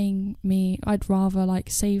is paying me. I'd rather like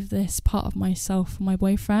save this part of myself for my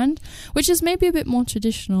boyfriend, which is maybe a bit more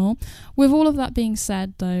traditional. With all of that being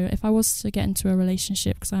said, though, if I was to get into a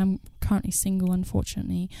relationship, because I am currently single,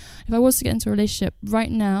 unfortunately, if I was to get into a relationship right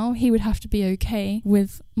now, he would have to be okay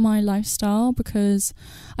with my lifestyle, because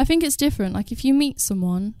I think it's different. Like, if you meet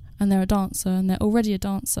someone and they're a dancer and they're already a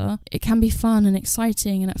dancer, it can be fun and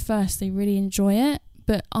exciting, and at first they really enjoy it,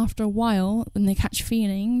 but after a while, when they catch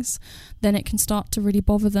feelings, then it can start to really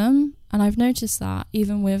bother them. And I've noticed that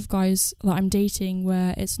even with guys that I'm dating,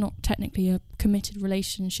 where it's not technically a committed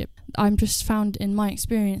relationship, I'm just found in my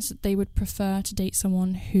experience that they would prefer to date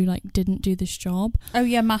someone who like didn't do this job. Oh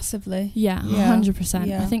yeah, massively. Yeah, 100%.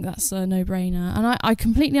 Yeah. I think that's a no-brainer. And I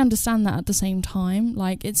completely understand that at the same time.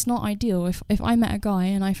 Like, it's not ideal. If I met a guy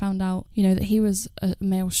and I found out, you know, that he was a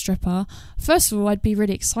male stripper, first of all, I'd be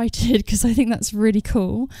really excited because I think that's really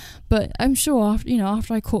cool. But I'm sure,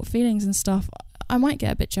 after I caught feelings and stuff, I might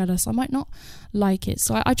get a bit jealous. I might not like it.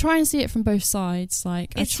 So I try and see it from both sides.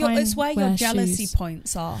 Like, it's where your jealousy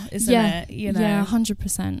points are, isn't it? You know? Yeah,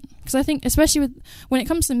 100%. Because I think, especially when it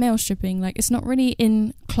comes to male stripping, like, it's not really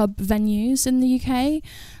in club venues in the UK.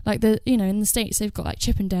 Like, in the States, they've got like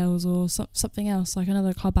Chippendales or something else, like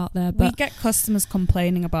another club out there. But we get customers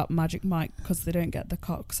complaining about Magic Mike because they don't get the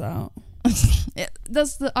cocks out.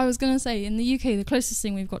 I was gonna say, in the UK the closest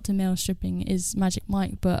thing we've got to male stripping is Magic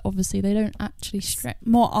Mike, but obviously they don't actually strip.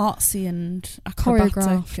 More artsy and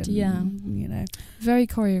choreographed, and, very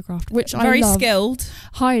choreographed, which I very love. Skilled.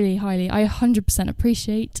 Highly. I 100%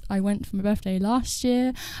 appreciate. I went for my birthday last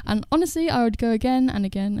year, and honestly I would go again and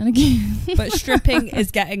again and again. But stripping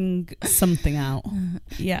is getting something out.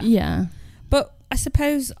 Yeah. But I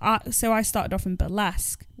suppose so I started off in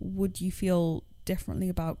burlesque. Would you feel differently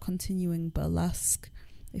about continuing burlesque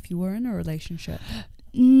if you were in a relationship?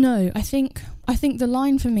 No, I think the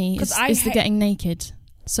line for me is the getting naked.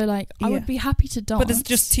 So like, I would be happy to dance, but there's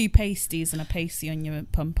just two pasties and a pasty on your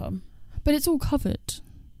pum pum, but it's all covered.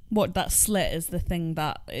 What, that slit is the thing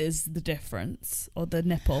that is the difference, or the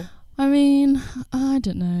nipple? I mean, I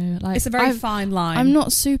don't know, like, it's a very fine line. I'm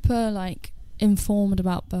not super like informed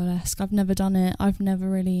about burlesque. I've never done it. I've never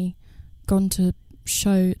really gone to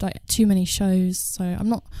too many shows, so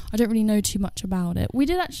I don't really know too much about it. We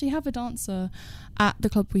did actually have a dancer at the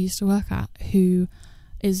club we used to work at who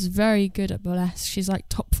is very good at burlesque. She's like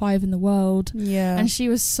top 5 in the world, and she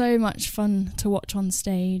was so much fun to watch on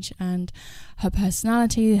stage, and her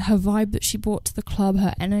personality, her vibe that she brought to the club,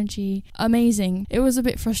 her energy, amazing. It was a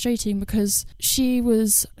bit frustrating because she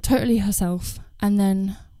was totally herself and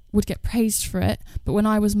then would get praised for it, but when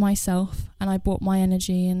I was myself and I brought my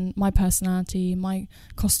energy and my personality, my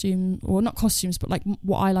costume, or not costumes, but like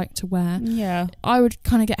what I like to wear, I would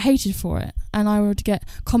kind of get hated for it. And I would get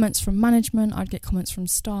comments from management, I'd get comments from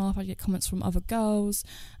staff, I'd get comments from other girls,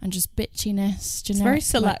 and just bitchiness. It's very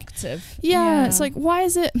selective. It's like, why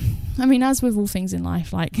is it, I mean, as with all things in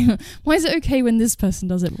life, like, why is it okay when this person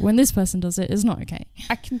does it, but when this person does it, it's not okay?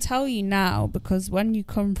 I can tell you now, because when you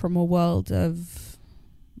come from a world of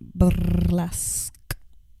burlesque,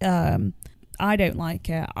 I don't like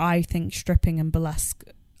it. I think stripping and burlesque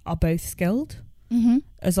are both skilled.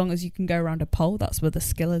 As long as you can go around a pole, that's where the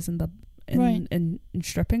skill is in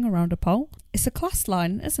stripping, around a pole. It's a class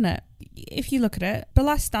line, isn't it? If you look at it,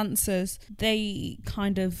 burlesque dancers, they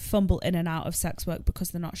kind of fumble in and out of sex work because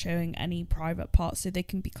they're not showing any private parts, so they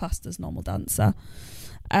can be classed as normal dancer.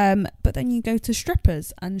 But then you go to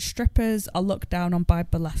strippers, and strippers are looked down on by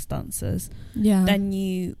burlesque dancers. Then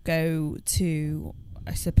you go to,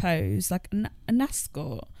 I suppose, like an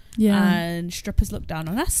escort, and strippers look down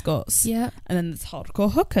on escorts. And then there's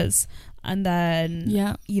hardcore hookers, and then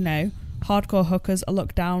hardcore hookers are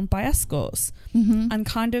looked down by escorts. And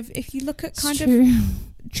kind of, if you look at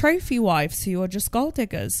trophy wives who are just gold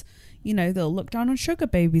diggers, they'll look down on sugar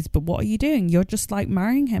babies, but what are you doing? You're just like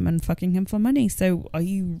marrying him and fucking him for money. So are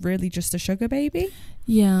you really just a sugar baby?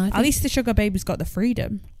 At least the sugar baby's got the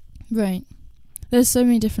freedom. Right. There's so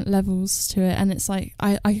many different levels to it, and it's like,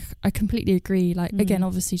 I completely agree. Like, again,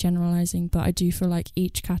 obviously generalizing, but I do feel like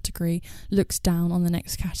each category looks down on the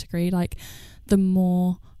next category. Like, the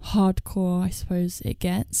more hardcore, I suppose, it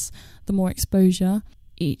gets, the more exposure.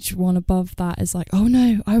 Each one above that is like, oh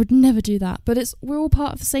no, I would never do that. But we're all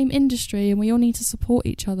part of the same industry, and we all need to support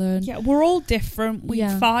each other. And we're all different. We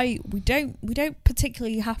fight. We don't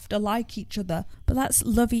particularly have to like each other, but let's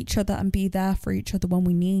love each other and be there for each other when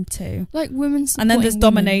we need to. Like women supporting And then there's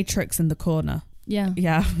women. dominatrix in the corner.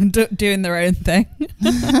 Yeah. Doing their own thing.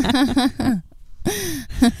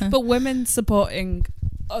 But women supporting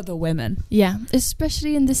other women. Yeah,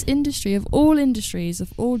 especially in this industry, of all industries,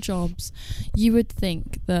 of all jobs, you would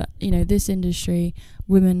think that, you know, this industry,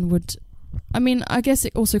 women would, I mean, I guess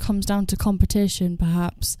it also comes down to competition,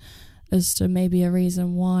 perhaps, as to maybe a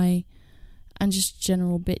reason why, and just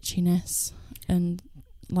general bitchiness, and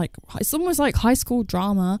like, it's almost like high school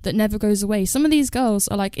drama that never goes away. Some of these girls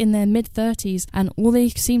are like in their mid-30s and all they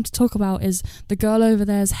seem to talk about is the girl over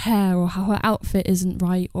there's hair or how her outfit isn't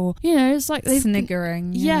right, or, you know, it's like they've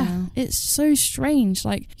Sniggering. yeah, it's so strange.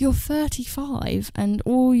 Like, you're 35 and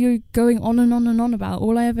all you're going on and on and on about,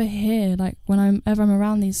 all I ever hear, like, when I'm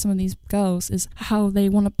around some of these girls, is how they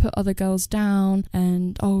want to put other girls down,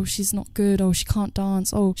 and, oh, she's not good, oh, she can't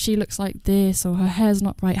dance, oh, she looks like this, or her hair's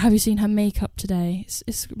not right, have you seen her makeup today?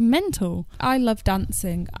 It's mental. I love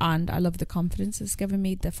dancing and I love the confidence it's given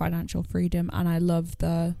me, the financial freedom, and I love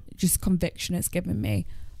the just conviction it's given me.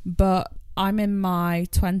 But I'm in my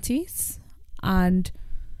 20s, and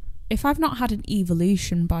if I've not had an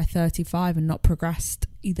evolution by 35 and not progressed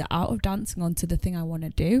either out of dancing onto the thing I want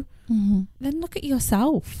to do, then look at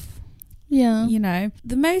yourself. Yeah. You know,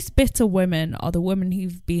 the most bitter women are the women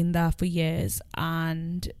who've been there for years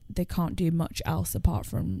and they can't do much else apart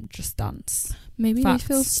from just dance. Maybe Facts. they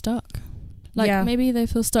feel stuck. Like, Yeah. maybe they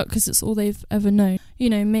feel stuck because it's all they've ever known. You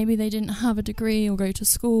know, maybe they didn't have a degree or go to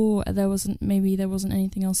school. Maybe there wasn't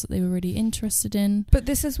anything else that they were really interested in. But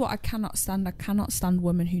this is what I cannot stand. I cannot stand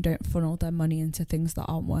women who don't funnel their money into things that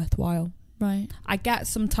aren't worthwhile. Right. I get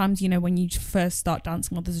sometimes, you know, when you first start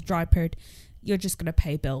dancing or there's a dry period, you're just going to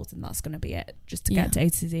pay bills and that's going to be it, just to get to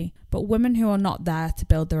A to Z. But women who are not there to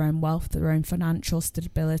build their own wealth, their own financial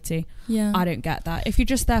stability, Yeah. I don't get that. If you're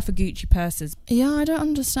just there for Gucci purses. Yeah, I don't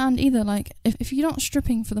understand either. Like, if you're not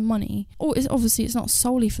stripping for the money, or obviously it's not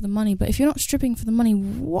solely for the money, but if you're not stripping for the money,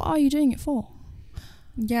 what are you doing it for?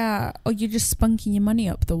 Yeah, or you're just spunking your money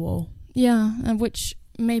up the wall. Yeah, and which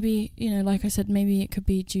maybe, you know, like I said, maybe it could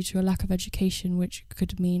be due to a lack of education, which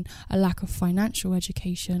could mean a lack of financial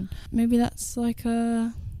education. Maybe that's like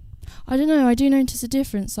I don't know, I do notice a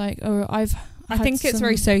difference. Like, or I think it's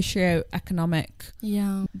very socio-economic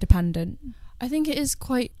dependent. I think it is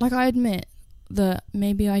quite, like, I admit that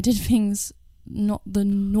maybe I did things not the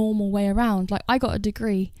normal way around. Like, I got a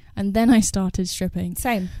degree and then I started stripping.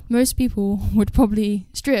 Same. Most people would probably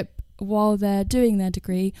strip while they're doing their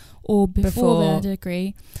degree or before their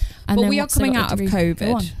degree. And but then we are once they coming got out a of degree,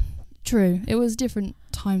 go on. COVID. True. It was different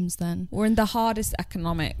times then. We're in the hardest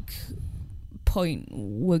economic point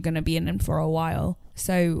we're going to be in for a while.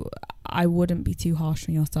 So I wouldn't be too harsh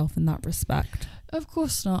on yourself in that respect. Of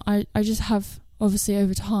course not. I just have, obviously,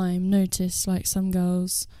 over time noticed, like, some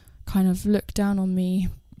girls kind of look down on me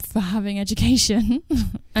for having education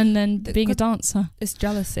and then being a dancer. It's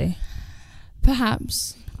jealousy.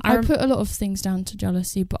 Perhaps. I put a lot of things down to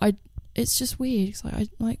jealousy, but it's just weird. It's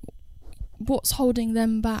like, what's holding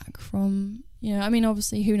them back from, you know, I mean,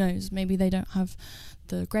 obviously, who knows? Maybe they don't have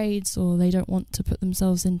the grades or they don't want to put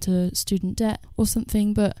themselves into student debt or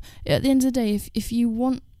something. But at the end of the day, if you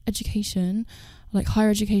want education, like higher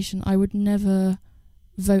education, I would never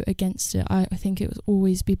vote against it. I think it would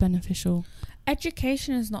always be beneficial.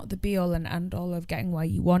 Education is not the be all and end all of getting where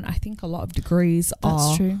you want. I think a lot of degrees That's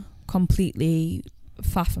are true. completely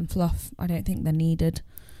faff and fluff. I don't think they're needed.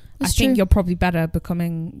 That's I think true. you're probably better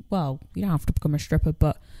becoming, well, you don't have to become a stripper,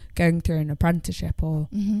 but going through an apprenticeship or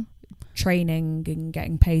training and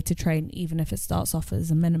getting paid to train, even if it starts off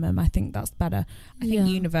as a minimum, I think that's better. I think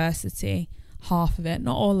university, half of it,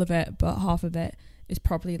 not all of it, but half of it is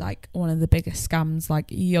probably like one of the biggest scams like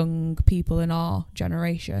young people in our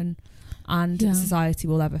generation and society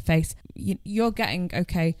will ever face. You're getting,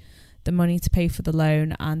 okay, the money to pay for the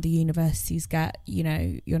loan, and the universities get, you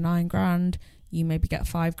know, your $9,000, you maybe get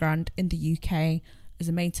 $5,000 in the UK as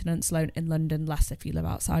a maintenance loan. In London, less if you live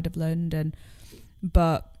outside of London.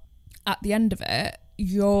 But at the end of it,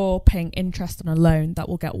 you're paying interest on a loan that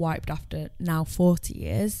will get wiped after now 40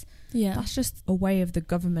 years. Yeah. That's just a way of the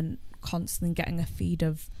government constantly getting a feed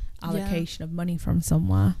of allocation of money from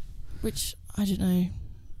somewhere. Which, I don't know.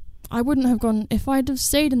 I wouldn't have gone, if I'd have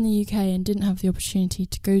stayed in the UK and didn't have the opportunity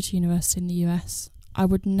to go to university in the US, I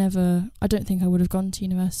don't think I would have gone to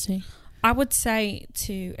university. I would say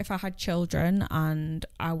if I had children and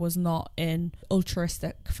I was not in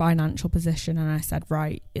altruistic financial position and I said,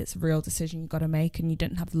 right, it's a real decision you've got to make and you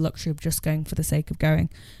didn't have the luxury of just going for the sake of going,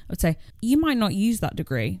 I would say, you might not use that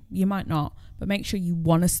degree, you might not, but make sure you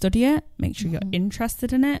want to study it, make sure you're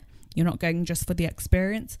interested in it, you're not going just for the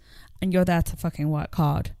experience, and you're there to fucking work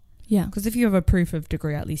hard. Yeah. Because if you have a proof of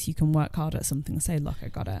degree, at least you can work hard at something and say, look, I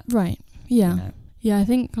got it. Right. Yeah. You know? Yeah, I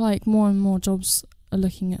think like more and more jobs are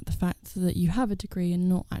looking at the fact that you have a degree and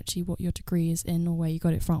not actually what your degree is in or where you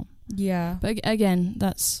got it from. Yeah. But again,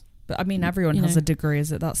 that's... But I mean, everyone has a degree.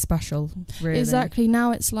 Is it that special, really? Exactly.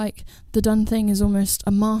 Now it's like the done thing is almost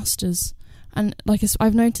a master's. And like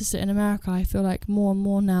I've noticed it in America. I feel like more and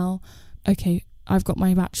more now, okay, I've got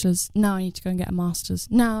my bachelor's. Now I need to go and get a master's.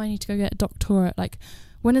 Now I need to go get a doctorate. Like,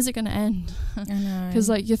 when is it going to end? I know. Because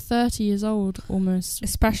like you're 30 years old almost,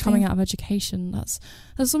 especially coming out of education. That's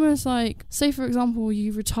almost like, say for example,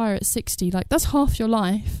 you retire at 60. Like that's half your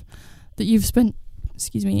life that you've spent,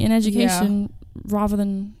 in education. Yeah. Rather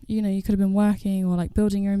than, you could have been working or like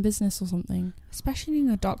building your own business or something. Especially in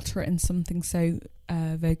a doctorate in something so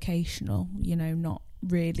vocational, not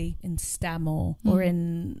really in STEM or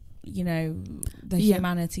in, the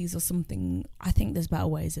humanities or something. I think there's better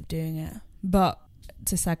ways of doing it. But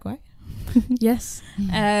to segue. Yes.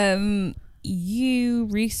 You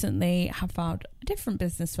recently have found a different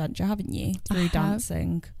business venture, haven't you? Through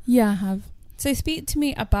dancing. Yeah, I have. So speak to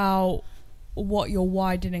me about what you're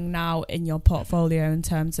widening now in your portfolio in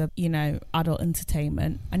terms of, adult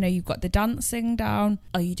entertainment. I know you've got the dancing down.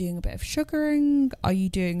 Are you doing a bit of sugaring? Are you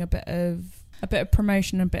doing a bit of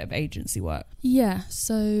promotion and a bit of agency work? Yeah,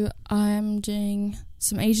 so I'm doing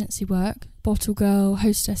some agency work, bottle girl,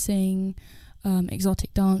 hostessing,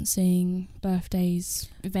 exotic dancing, birthdays,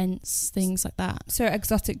 events, things like that. So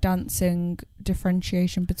exotic dancing,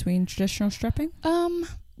 differentiation between traditional stripping?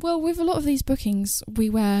 Well, with a lot of these bookings, we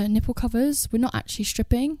wear nipple covers. We're not actually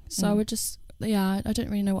stripping, so we're just... Yeah, I don't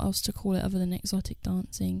really know what else to call it other than exotic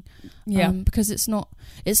dancing. Yeah, because it's not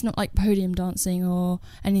like podium dancing or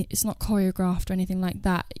it's not choreographed or anything like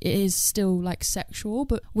that. It is still like sexual,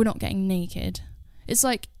 but we're not getting naked. It's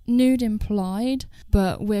like nude implied,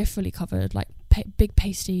 but we're fully covered, like big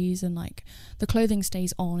pasties, and like the clothing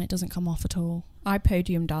stays on. It doesn't come off at all. I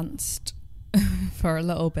podium danced for a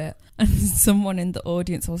little bit, and someone in the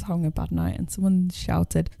audience, I was having a bad night, and someone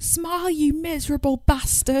shouted, "Smile, you miserable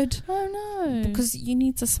bastard." Oh no. Because you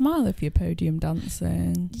need to smile if you're podium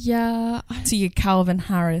dancing. Yeah. To your Calvin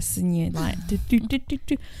Harris, and you're like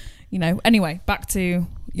anyway, back to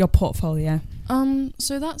your portfolio.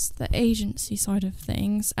 So that's the agency side of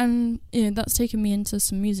things, and that's taken me into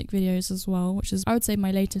some music videos as well, which is, I would say,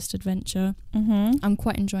 my latest adventure. I'm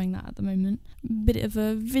quite enjoying that at the moment. Bit of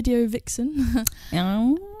a video vixen.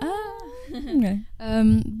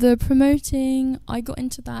 The promoting, I got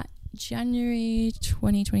into that January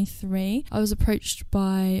 2023. I was approached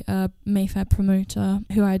by a Mayfair promoter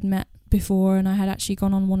who I had met before, and I had actually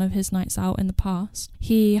gone on one of his nights out in the past.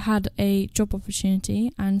 He had a job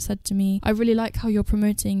opportunity and said to me, "I really like how you're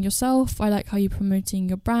promoting yourself. I like how you're promoting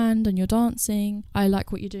your brand and your dancing. I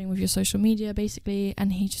like what you're doing with your social media," basically.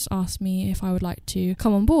 And he just asked me if I would like to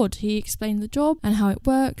come on board. He explained the job and how it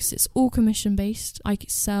works. It's all commission based. I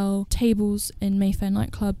sell tables in Mayfair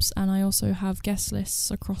nightclubs, and I also have guest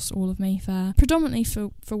lists across all of Mayfair, predominantly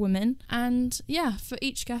for women. And yeah, for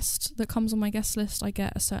each guest that comes on my guest list, I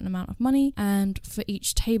get a certain amount of money, and for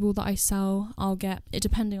each table that I sell, I'll get it,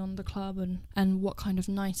 depending on the club and what kind of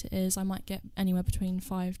night it is, I might get anywhere between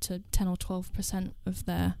 5 to 10 or 12% of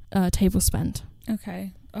their table spend.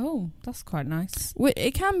 Okay. Oh, that's quite nice.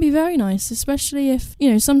 It can be very nice, especially if,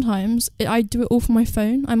 sometimes I do it all from my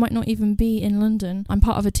phone. I might not even be in London. I'm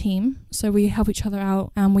part of a team, so we help each other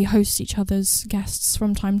out and we host each other's guests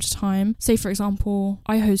from time to time. Say, for example,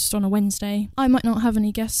 I host on a Wednesday. I might not have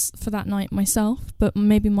any guests for that night myself, but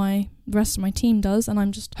maybe the rest of my team does, and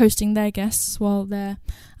I'm just hosting their guests while they're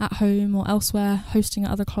at home or elsewhere hosting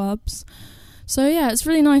at other clubs. So yeah, it's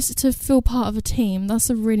really nice to feel part of a team. That's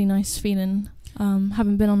a really nice feeling.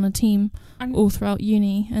 Having been on a team all throughout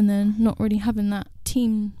uni, and then not really having that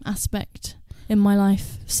team aspect in my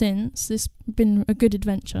life since, it's been a good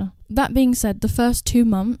adventure. That being said, the first 2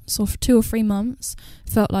 months or 2 or 3 months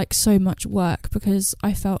felt like so much work, because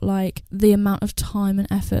I felt like the amount of time and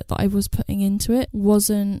effort that I was putting into it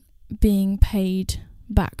wasn't being paid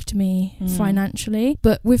back to me financially.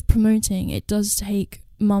 But with promoting, it does take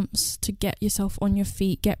months to get yourself on your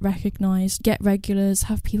feet, get recognised, get regulars,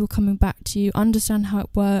 have people coming back to you, understand how it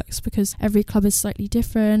works, because every club is slightly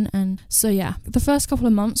different. And so yeah, the first couple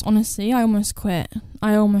of months, honestly, I almost quit,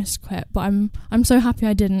 but I'm so happy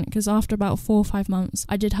I didn't, because after about 4 or 5 months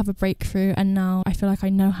I did have a breakthrough, and now I feel like I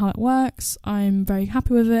know how it works. I'm very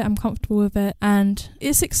happy with it, I'm comfortable with it, and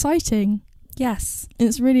it's exciting. Yes,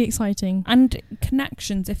 it's really exciting. And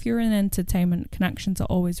connections, if you're in entertainment, connections are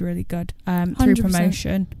always really good through 100%.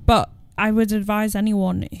 promotion. But I would advise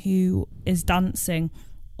anyone who is dancing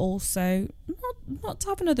also not to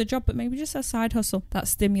have another job, but maybe just a side hustle that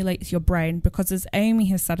stimulates your brain, because as Amy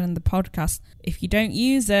has said in the podcast, if you don't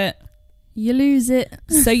use it, you lose it.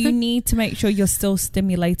 So you need to make sure you're still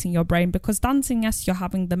stimulating your brain, because dancing, yes, you're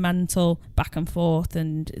having the mental back and forth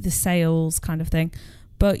and the sales kind of thing,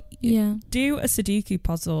 but do a Sudoku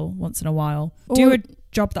puzzle once in a while. Do a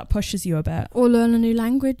job that pushes you a bit, or learn a new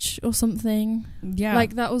language or something.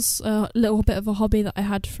 Like that was a little bit of a hobby that I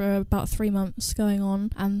had for about 3 months going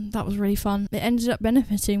on, and that was really fun. It ended up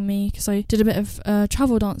benefiting me because I did a bit of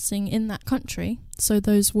travel dancing in that country, so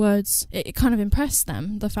those words, it kind of impressed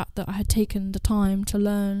them, the fact that I had taken the time to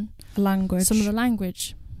learn language, some of the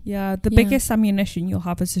language. The biggest ammunition you'll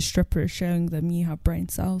have as a stripper is showing them you have brain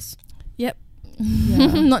cells. Yep.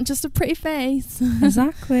 Not just a pretty face.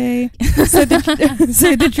 Exactly. So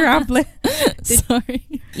the traveling.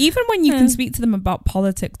 Sorry. Even when you can speak to them about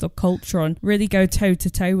politics or culture and really go toe to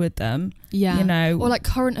toe with them, you know, or like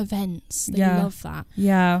current events, they love that.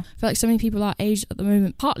 I feel like so many people our age at the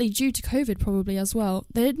moment, partly due to COVID probably as well,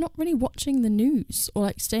 they're not really watching the news or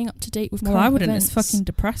like staying up to date with current I wouldn't. events. It's fucking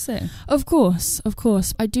depressing. Of course.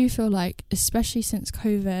 I do feel like, especially since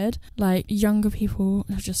COVID, like younger people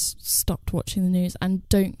have just stopped watching the news and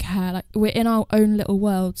don't care. Like, we're in our own little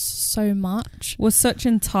worlds so much. We're such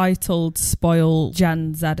entitled, spoiled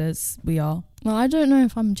Gen Zers, we are. Well, I don't know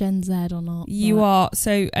if I'm Gen Z or not. You are.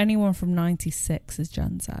 So anyone from 96 is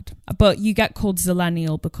Gen Z. But you get called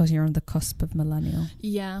Zillennial because you're on the cusp of millennial.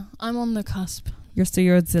 Yeah, I'm on the cusp. You're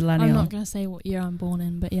a Zillennial. I'm not going to say what year I'm born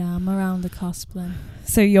in, but yeah, I'm around the cusp then.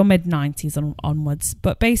 So you're mid-90s onwards.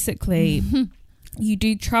 But basically, you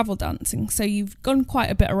do travel dancing. So you've gone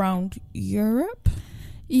quite a bit around Europe.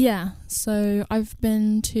 Yeah, so I've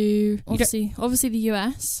been to obviously the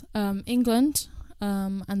US, England,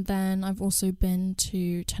 and then I've also been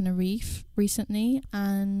to Tenerife recently,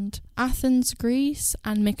 and Athens, Greece,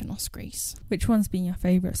 and Mykonos, Greece. Which one's been your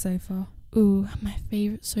favourite so far? Ooh, my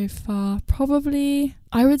favourite so far, probably,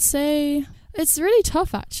 I would say, it's really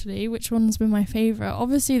tough actually, which one's been my favourite.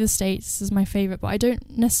 Obviously the States is my favourite, but I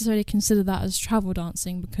don't necessarily consider that as travel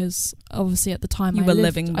dancing because obviously at the time you were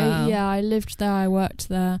living there. I lived there, I worked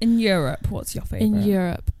there. In Europe, what's your favourite? In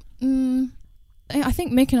Europe, I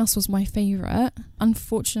think Mykonos was my favourite.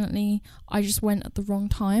 Unfortunately, I just went at the wrong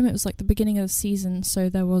time. It was like the beginning of the season, so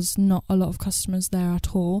there was not a lot of customers there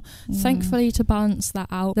at all. Thankfully, to balance that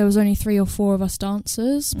out, there was only 3 or 4 of us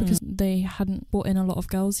dancers because they hadn't brought in a lot of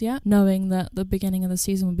girls yet, knowing that the beginning of the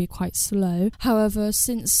season would be quite slow. However,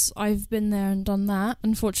 since I've been there and done that,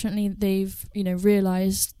 unfortunately, they've,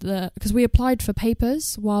 realised that, because we applied for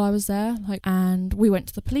papers while I was there, and we went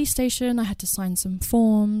to the police station. I had to sign some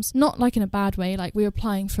forms, not like in a bad way, like we were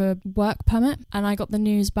applying for a work permit, and I got the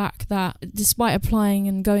news back that despite applying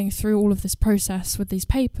and going through all of this process with these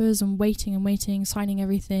papers and waiting, signing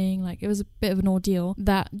everything, like it was a bit of an ordeal,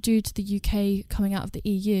 that due to the UK coming out of the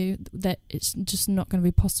EU, that it's just not going to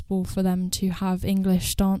be possible for them to have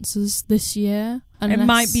English dancers this year. It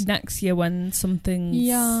might be next year when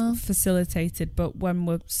something's facilitated, but when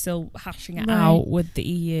we're still hashing it out with the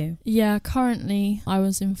EU. Yeah, currently I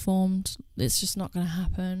was informed it's just not going to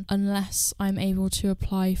happen unless I'm able to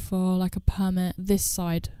apply for like a permit this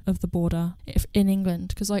side of the border in England,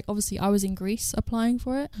 because obviously I was in Greece applying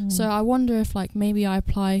for it. So I wonder if maybe I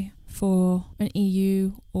apply for an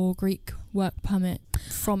EU or Greek work permit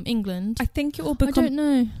from England. I think it will become. I don't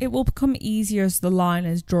know. It will become easier as the line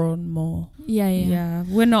is drawn more. Yeah.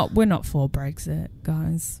 We're not for Brexit,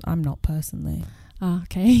 guys. I'm not personally.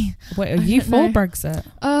 Okay. Wait, are you for Brexit?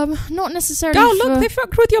 Not necessarily. Oh, look, they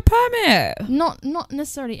fucked with your permit. Not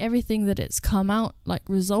necessarily everything that it's come out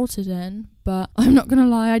resulted in, but I'm not gonna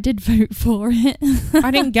lie, I did vote for it.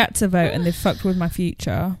 I didn't get to vote, and they fucked with my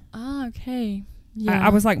future. Okay. Yeah. I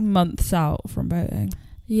was months out from voting.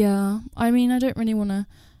 Yeah, I mean, I don't really want to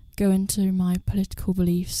go into my political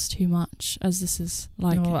beliefs too much, as this is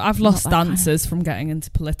I've lost dancers from getting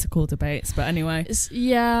into political debates, but anyway.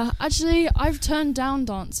 Actually, I've turned down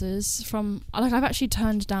dancers from I've actually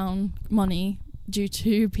turned down money due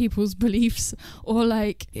to people's beliefs, or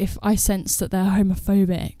if I sense that they're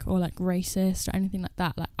homophobic or racist or anything like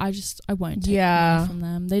that, I won't take money from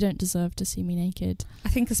them. They don't deserve to see me naked. I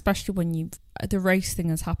think especially when the race thing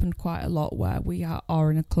has happened quite a lot, where we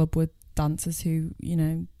are in a club with dancers who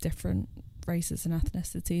different races and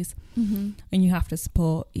ethnicities, and you have to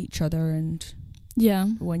support each other. And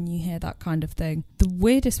when you hear that kind of thing, the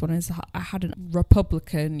weirdest one is I had a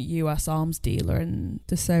Republican US arms dealer in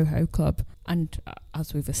the Soho Club, and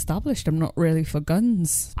as we've established, I'm not really for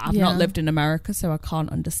guns. I've not lived in America, so I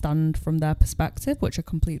can't understand from their perspective, which I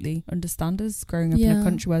completely understand as growing up in a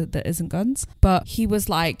country where there isn't guns. But he was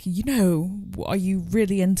like, are you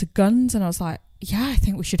really into guns? And I was like, yeah, I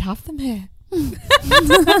think we should have them here.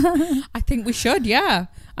 I think we should, yeah.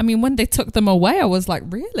 I mean, when they took them away, I was like,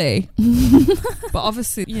 really? But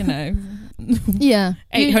obviously, you know, Yeah.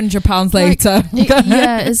 £800 later.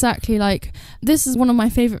 Yeah, exactly. Like, this is one of my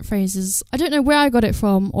favourite phrases. I don't know where I got it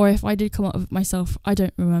from, or if I did come up with it myself, I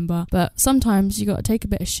don't remember. But sometimes you got to take a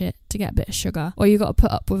bit of shit to get a bit of sugar, or you got to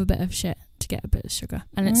put up with a bit of shit to get a bit of sugar.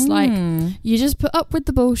 And it's like, you just put up with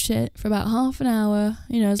the bullshit for about half an hour,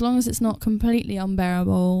 you know, as long as it's not completely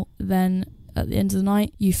unbearable, then at the end of the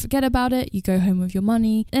night you forget about it, you go home with your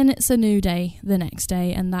money, and it's a new day the next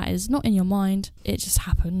day, and that is not in your mind, it just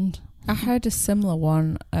happened. I heard a similar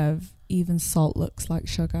one of even salt looks like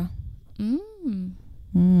sugar.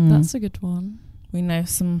 That's a good one. We know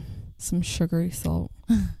some sugary salt.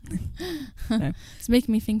 No. It's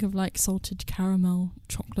making me think of like salted caramel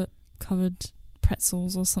chocolate covered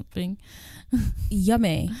pretzels or something.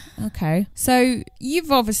 Yummy. Okay. So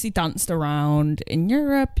you've obviously danced around in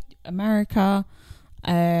Europe, America,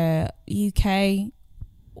 UK.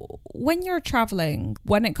 When you're traveling,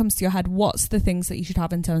 when it comes to your head, what's the things that you should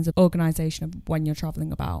have in terms of organisation of when you're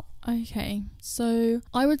traveling about? Okay, so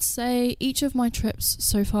I would say each of my trips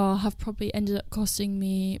so far have probably ended up costing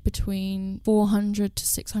me between £400 to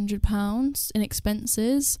 £600 in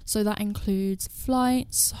expenses. So that includes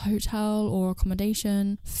flights, hotel or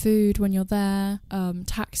accommodation, food when you're there,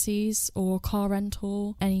 taxis or car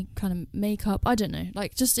rental, any kind of makeup, I don't know,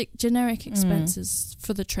 like just generic expenses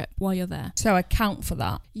for the trip while you're there. So account for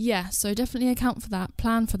that. Yeah, so definitely account for that,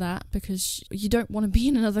 plan for that, because you don't want to be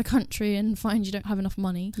in another country and find you don't have enough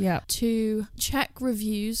money. Yeah. To check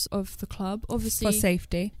reviews of the club, obviously. For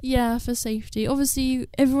safety. Yeah, for safety. Obviously,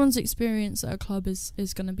 everyone's experience at a club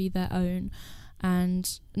is going to be their own,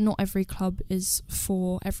 and not every club is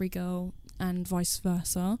for every girl and vice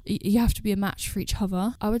versa. You have to be a match for each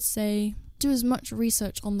other. I would say do as much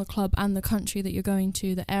research on the club and the country that you're going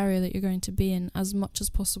to, the area that you're going to be in, as much as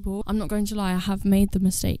possible. I'm not going to lie, I have made the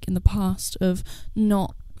mistake in the past of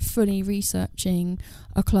not fully researching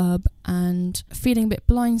a club and feeling a bit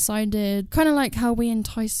blindsided, kind of like how we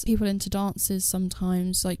entice people into dances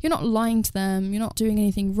sometimes. Like, you're not lying to them, you're not doing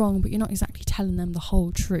anything wrong, but you're not exactly telling them the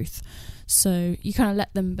whole truth. So you kind of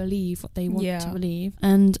let them believe what they want to believe.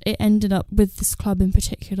 And it ended up with this club in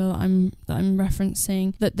particular that I'm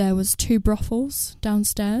referencing, that there was 2 brothels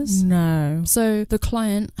downstairs. No. So the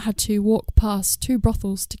client had to walk past 2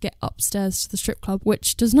 brothels to get upstairs to the strip club,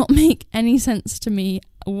 which does not make any sense to me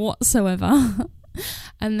whatsoever.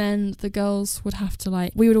 And then the girls would have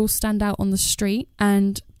to, we would all stand out on the street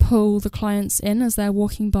and pull the clients in as they're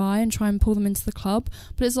walking by and try and pull them into the club.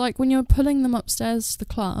 But it's like, when you're pulling them upstairs to the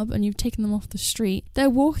club and you've taken them off the street, they're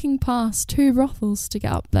walking past 2 brothels to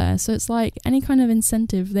get up there. So it's like, any kind of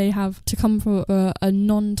incentive they have to come for a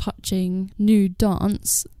non-touching nude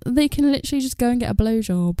dance, they can literally just go and get a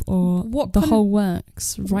blowjob or the whole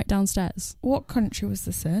works right downstairs. What country was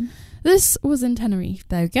this in? This was in Tenerife.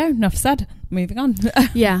 There we go. Enough said. Moving on.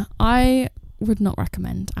 Yeah, I would not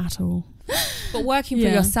recommend at all. But working for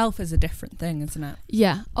yourself is a different thing, isn't it?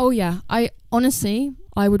 Yeah. Oh, yeah. I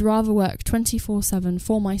would rather work 24/7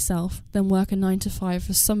 for myself than work a 9 to 5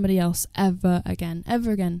 for somebody else ever again.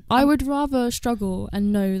 I would rather struggle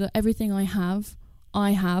and know that everything I have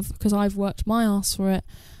because I've worked my ass for it,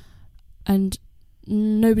 and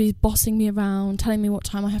nobody's bossing me around, telling me what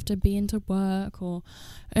time I have to be into work, or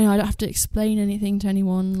I don't have to explain anything to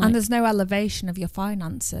anyone. And there's no elevation of your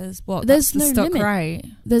finances. There's no stuck limit. Right.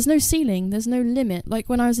 There's no ceiling. There's no limit. Like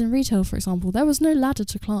when I was in retail, for example, there was no ladder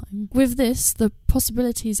to climb. With this, the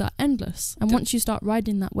possibilities are endless. And once you start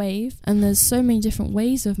riding that wave, and there's so many different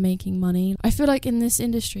ways of making money, I feel like in this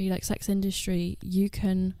industry, like sex industry, you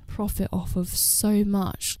can profit off of so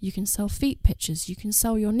much. You can sell feet pictures, you can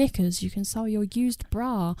sell your knickers, you can sell your used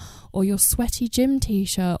bra, or your sweaty gym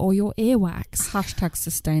t-shirt, or your earwax. Hashtag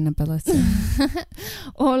sustainability.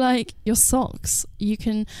 Or like your socks. You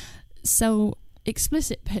can sell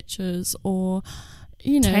explicit pictures, or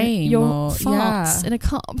your farts in a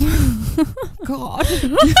cup. God.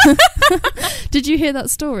 Did you hear that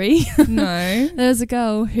story? No. There's a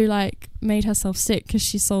girl who made herself sick because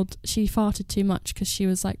she farted too much because she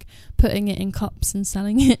was putting it in cups and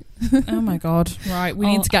selling it. Oh my God. Right, we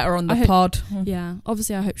need to get her on the pod. Yeah,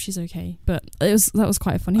 obviously I hope she's okay, but that was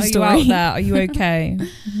quite a funny story. Are you out there? Are you okay?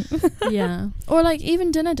 Yeah. Or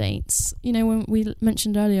even dinner dates, when we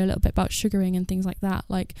mentioned earlier a little bit about sugaring and things like that,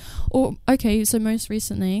 so most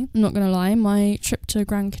recently, I'm not gonna lie, my trip to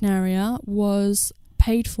Gran Canaria was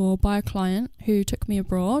paid for by a client who took me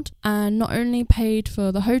abroad, and not only paid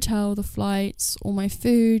for the hotel, the flights, all my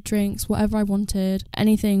food, drinks, whatever I wanted,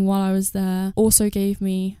 anything while I was there, also gave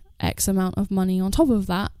me X amount of money on top of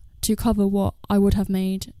that to cover what I would have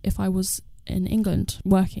made if I was in England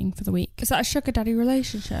working for the week. Is that a sugar daddy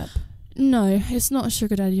relationship? No, it's not a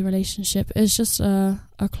sugar daddy relationship. It's just a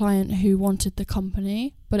client who wanted the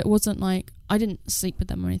company, but it wasn't like, I didn't sleep with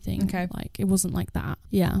them or anything. Okay. Like, it wasn't like that.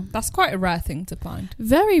 Yeah. That's quite a rare thing to find.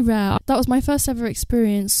 Very rare. That was my first ever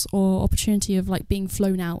experience or opportunity of like being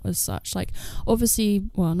flown out as such. Like, obviously,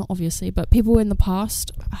 well, not obviously, but people in the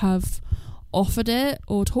past have offered it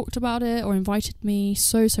or talked about it or invited me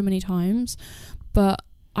so many times, but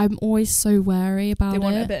I'm always so wary about it. They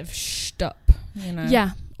want a bit of shtup, you know?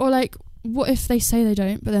 Yeah. Or like, what if they say they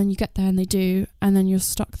don't, but then you get there and they do, and then you're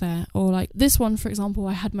stuck there? Or like this one, for example,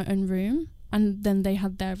 I had my own room and then they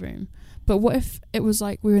had their room. But what if it was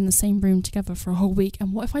like we were in the same room together for a whole week,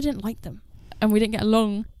 and what if I didn't like them and we didn't get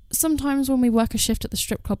along? Sometimes when we work a shift at the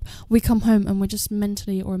strip club, we come home and we're just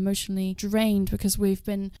mentally or emotionally drained because we've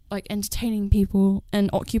been like entertaining people and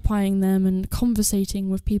occupying them and conversating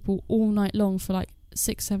with people all night long for like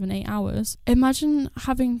 6, 7, 8 hours. Imagine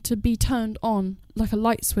having to be turned on like a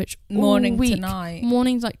light switch morning all week, to night.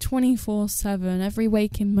 mornings like 24/7, every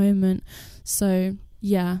waking moment. So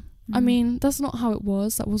yeah, I mean, that's not how it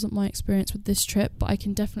was. That wasn't my experience with this trip, but I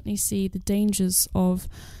can definitely see the dangers of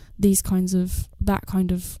that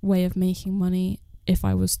kind of way of making money if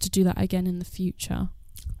I was to do that again in the future.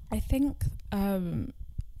 I think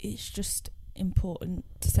it's just important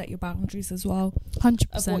to set your boundaries as well 100%.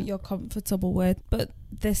 of what you're comfortable with. But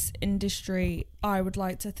this industry, I would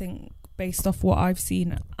like to think, based off what I've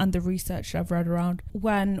seen and the research I've read around,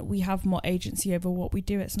 when we have more agency over what we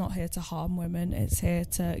do, it's not here to harm women, it's here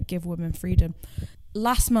to give women freedom.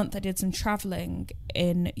 Last month I did some travelling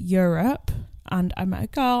in Europe and I met a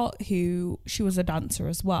girl she was a dancer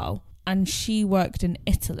as well, and she worked in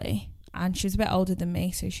Italy. And she was a bit older than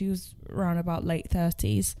me, so she was around about late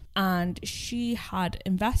 30s. And she had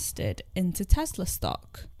invested into Tesla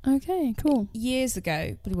stock. Okay, cool. Years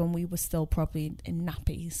ago, when we were still probably in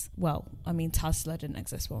nappies. Well, I mean, Tesla didn't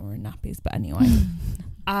exist when we were in nappies, but anyway.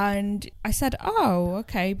 And I said, oh,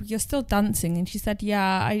 okay, but you're still dancing. And she said,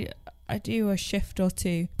 yeah, I do a shift or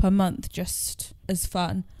two per month just as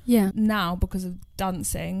fun. Yeah. Now, because of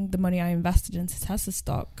dancing, the money I invested into Tesla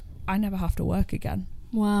stock, I never have to work again.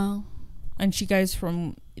 Wow. And she goes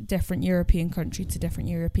from different European country to different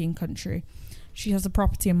European country. She has a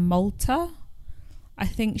property in Malta. I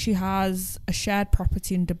think she has a shared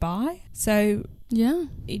property in Dubai. So yeah,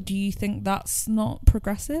 do you think that's not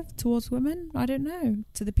progressive towards women? I don't know.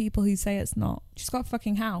 To the people who say it's not. She's got a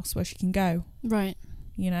fucking house where she can go. Right.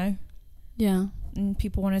 You know? Yeah. And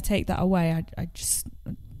people want to take that away. I just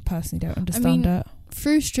personally don't understand it.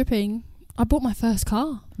 Through stripping, I bought my first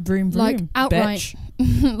car. Vroom, vroom, like outright.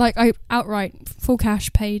 Like I outright full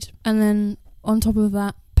cash paid, and then on top of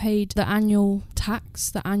that paid the annual tax,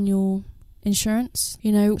 the annual insurance,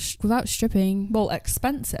 you know, without stripping. Well,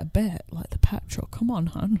 expense it a bit, like the petrol. Come on,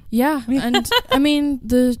 hun. Yeah, and I mean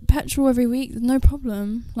the petrol every week, no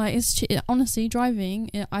problem. Like it's honestly driving,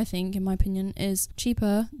 I think, in my opinion, is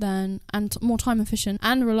cheaper than and more time efficient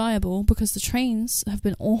and reliable, because the trains have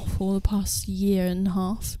been awful the past year and a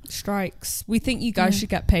half. Strikes. We think you guys should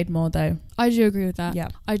get paid more, though. I do agree with that. Yeah,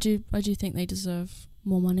 I do think they deserve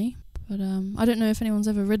more money. But I don't know if anyone's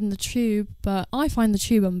ever ridden the tube, but I find the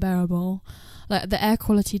tube unbearable. Like the air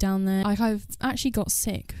quality down there. Like I've actually got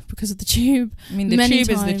sick because of the tube. I mean, the many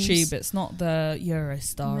tube times. is the tube. It's not the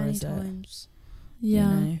Eurostar, Many is times. it? Yeah.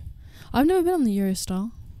 You know? I've never been on the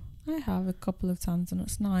Eurostar. I have a couple of times and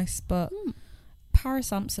it's nice, but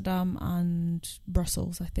Paris, Amsterdam and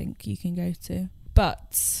Brussels, I think you can go to.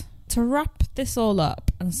 But to wrap this all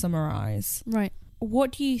up and summarise, Right.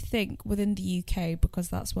 what do you think within the UK, because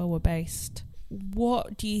that's where we're based,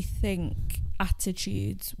 what do you think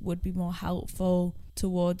attitudes would be more helpful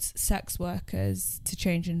towards sex workers to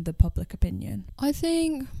change in the public opinion? I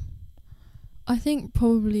think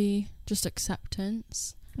probably just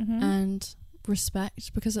acceptance and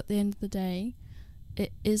respect, because at the end of the day,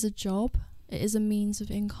 it is a job. It is a means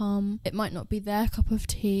of income. It might not be their cup of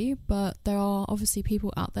tea, but there are obviously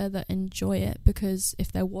people out there that enjoy it, because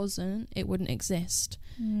if there wasn't, it wouldn't exist.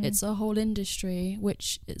 It's a whole industry,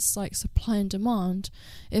 which it's like supply and demand.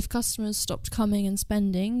 If customers stopped coming and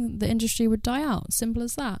spending, the industry would die out. Simple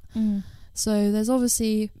as that. So there's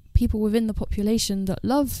obviously people within the population that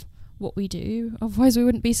love what we do, otherwise we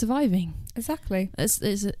wouldn't be surviving. Exactly.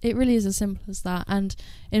 It really is as simple as that. And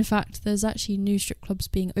in fact, there's actually new strip clubs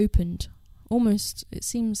being opened almost, it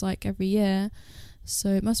seems like, every year. So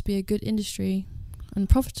it must be a good industry and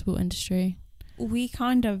profitable industry. We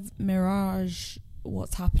kind of mirage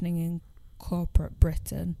what's happening in corporate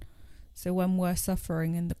Britain. So when we're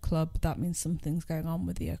suffering in the club, that means something's going on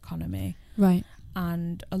with the economy. Right.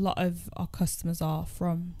 And a lot of our customers are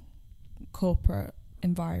from corporate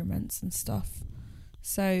environments and stuff.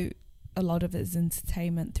 So a lot of it is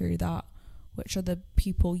entertainment through that, which are the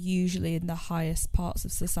people usually in the highest parts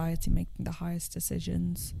of society making the highest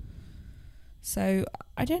decisions. So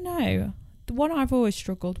I don't know. The one I've always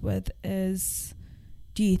struggled with is,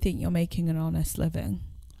 do you think you're making an honest living?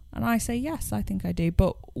 And I say yes, I think I do.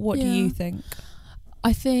 But what do you think?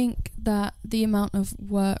 I think that the amount of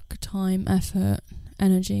work, time, effort,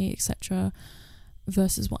 energy, etc.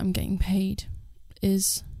 versus what I'm getting paid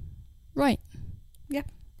is right. Yeah.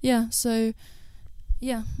 Yeah, so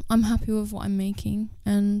yeah, I'm happy with what I'm making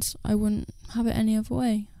and I wouldn't have it any other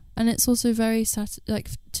way. And it's also very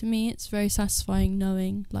to me it's very satisfying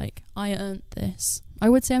knowing like I earned this. I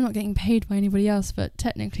would say I'm not getting paid by anybody else, but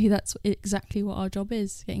technically that's exactly what our job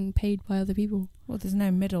is, getting paid by other people. Well, there's no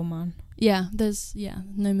middleman. Yeah, there's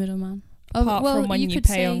no middleman. Apart from when you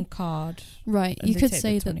pay on card. Right, you could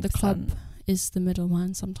say that the club is the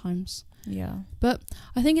middleman sometimes. Yeah. But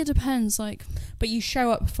I think it depends, like... But you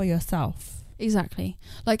show up for yourself. Exactly.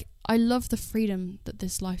 Like, I love the freedom that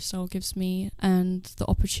this lifestyle gives me and the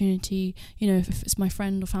opportunity, you know, if it's my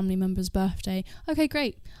friend or family member's birthday, okay,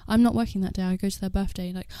 great. I'm not working that day. I go to their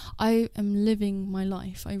birthday. Like, I am living my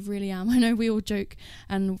life. I really am. I know we all joke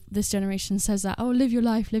and this generation says that, oh, live your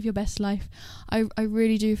life, live your best life. I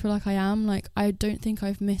really do feel like I am. Like, I don't think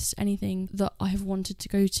I've missed anything that I have wanted to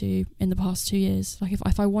go to in the past 2 years. Like,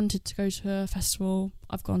 if I wanted to go to a festival,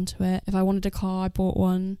 I've gone to it. If I wanted a car, I bought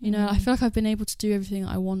one. You know, I feel like I've been able to do everything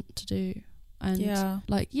I want to do. And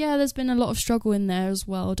there's been a lot of struggle in there as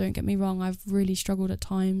well, don't get me wrong. I've really struggled at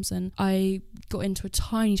times and I got into a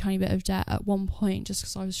tiny bit of debt at one point just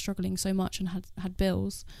because I was struggling so much and had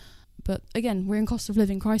bills. But again, we're in cost of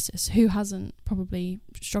living crisis. Who hasn't probably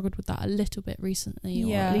struggled with that a little bit recently,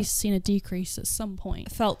 or at least seen a decrease at some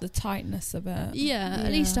point? Felt the tightness of it. Yeah,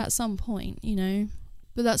 at least at some point, you know.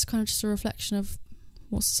 But that's kind of just a reflection of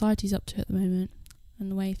what society's up to at the moment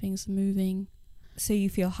and the way things are moving. So you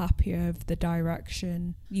feel happier of the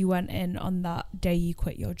direction you went in on that day you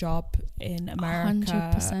quit your job in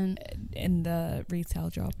America, 100%. In the retail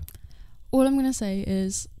job? All I'm going to say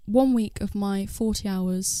is 1 week of my 40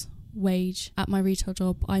 hours wage at my retail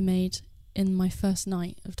job I made in my first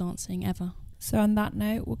night of dancing ever. So on that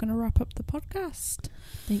note, we're going to wrap up the podcast.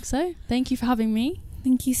 Think so. Thank you for having me.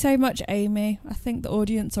 Thank you so much, Amy. I think the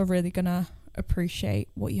audience are really going to appreciate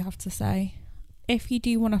what you have to say. If you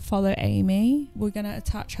do want to follow Amy, we're going to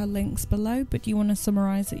attach her links below, but do you want to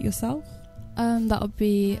summarise it yourself? That would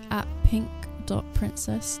be at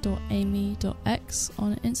pink.princess.amy.x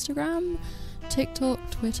on Instagram,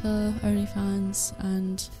 TikTok, Twitter, OnlyFans,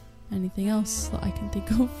 and anything else that I can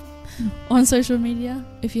think of on social media.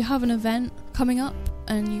 If you have an event coming up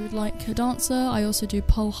and you would like a dancer, I also do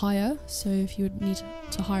pole hire. So if you would need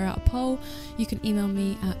to hire out a pole, you can email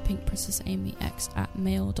me at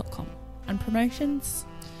pinkprincessamyx@mail.com. And promotions?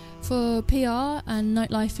 For PR and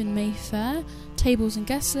nightlife in Mayfair, tables and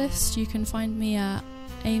guest list, you can find me at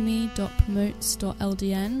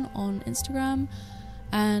amy.promotes.ldn on Instagram,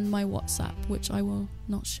 and my WhatsApp, which I will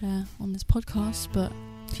not share on this podcast, but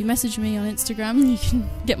if you message me on Instagram, you can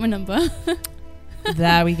get my number.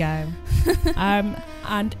 There we go.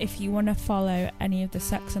 And if you want to follow any of the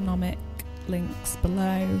Sexonomic links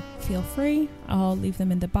below, feel free. I'll leave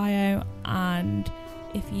them in the bio. And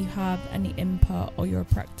if you have any input or you're a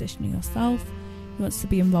practitioner yourself who wants to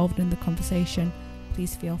be involved in the conversation,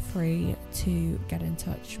 please feel free to get in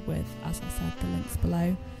touch with, as I said, the links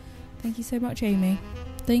below. Thank you so much, Amy.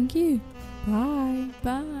 Thank you. Bye.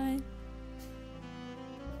 Bye.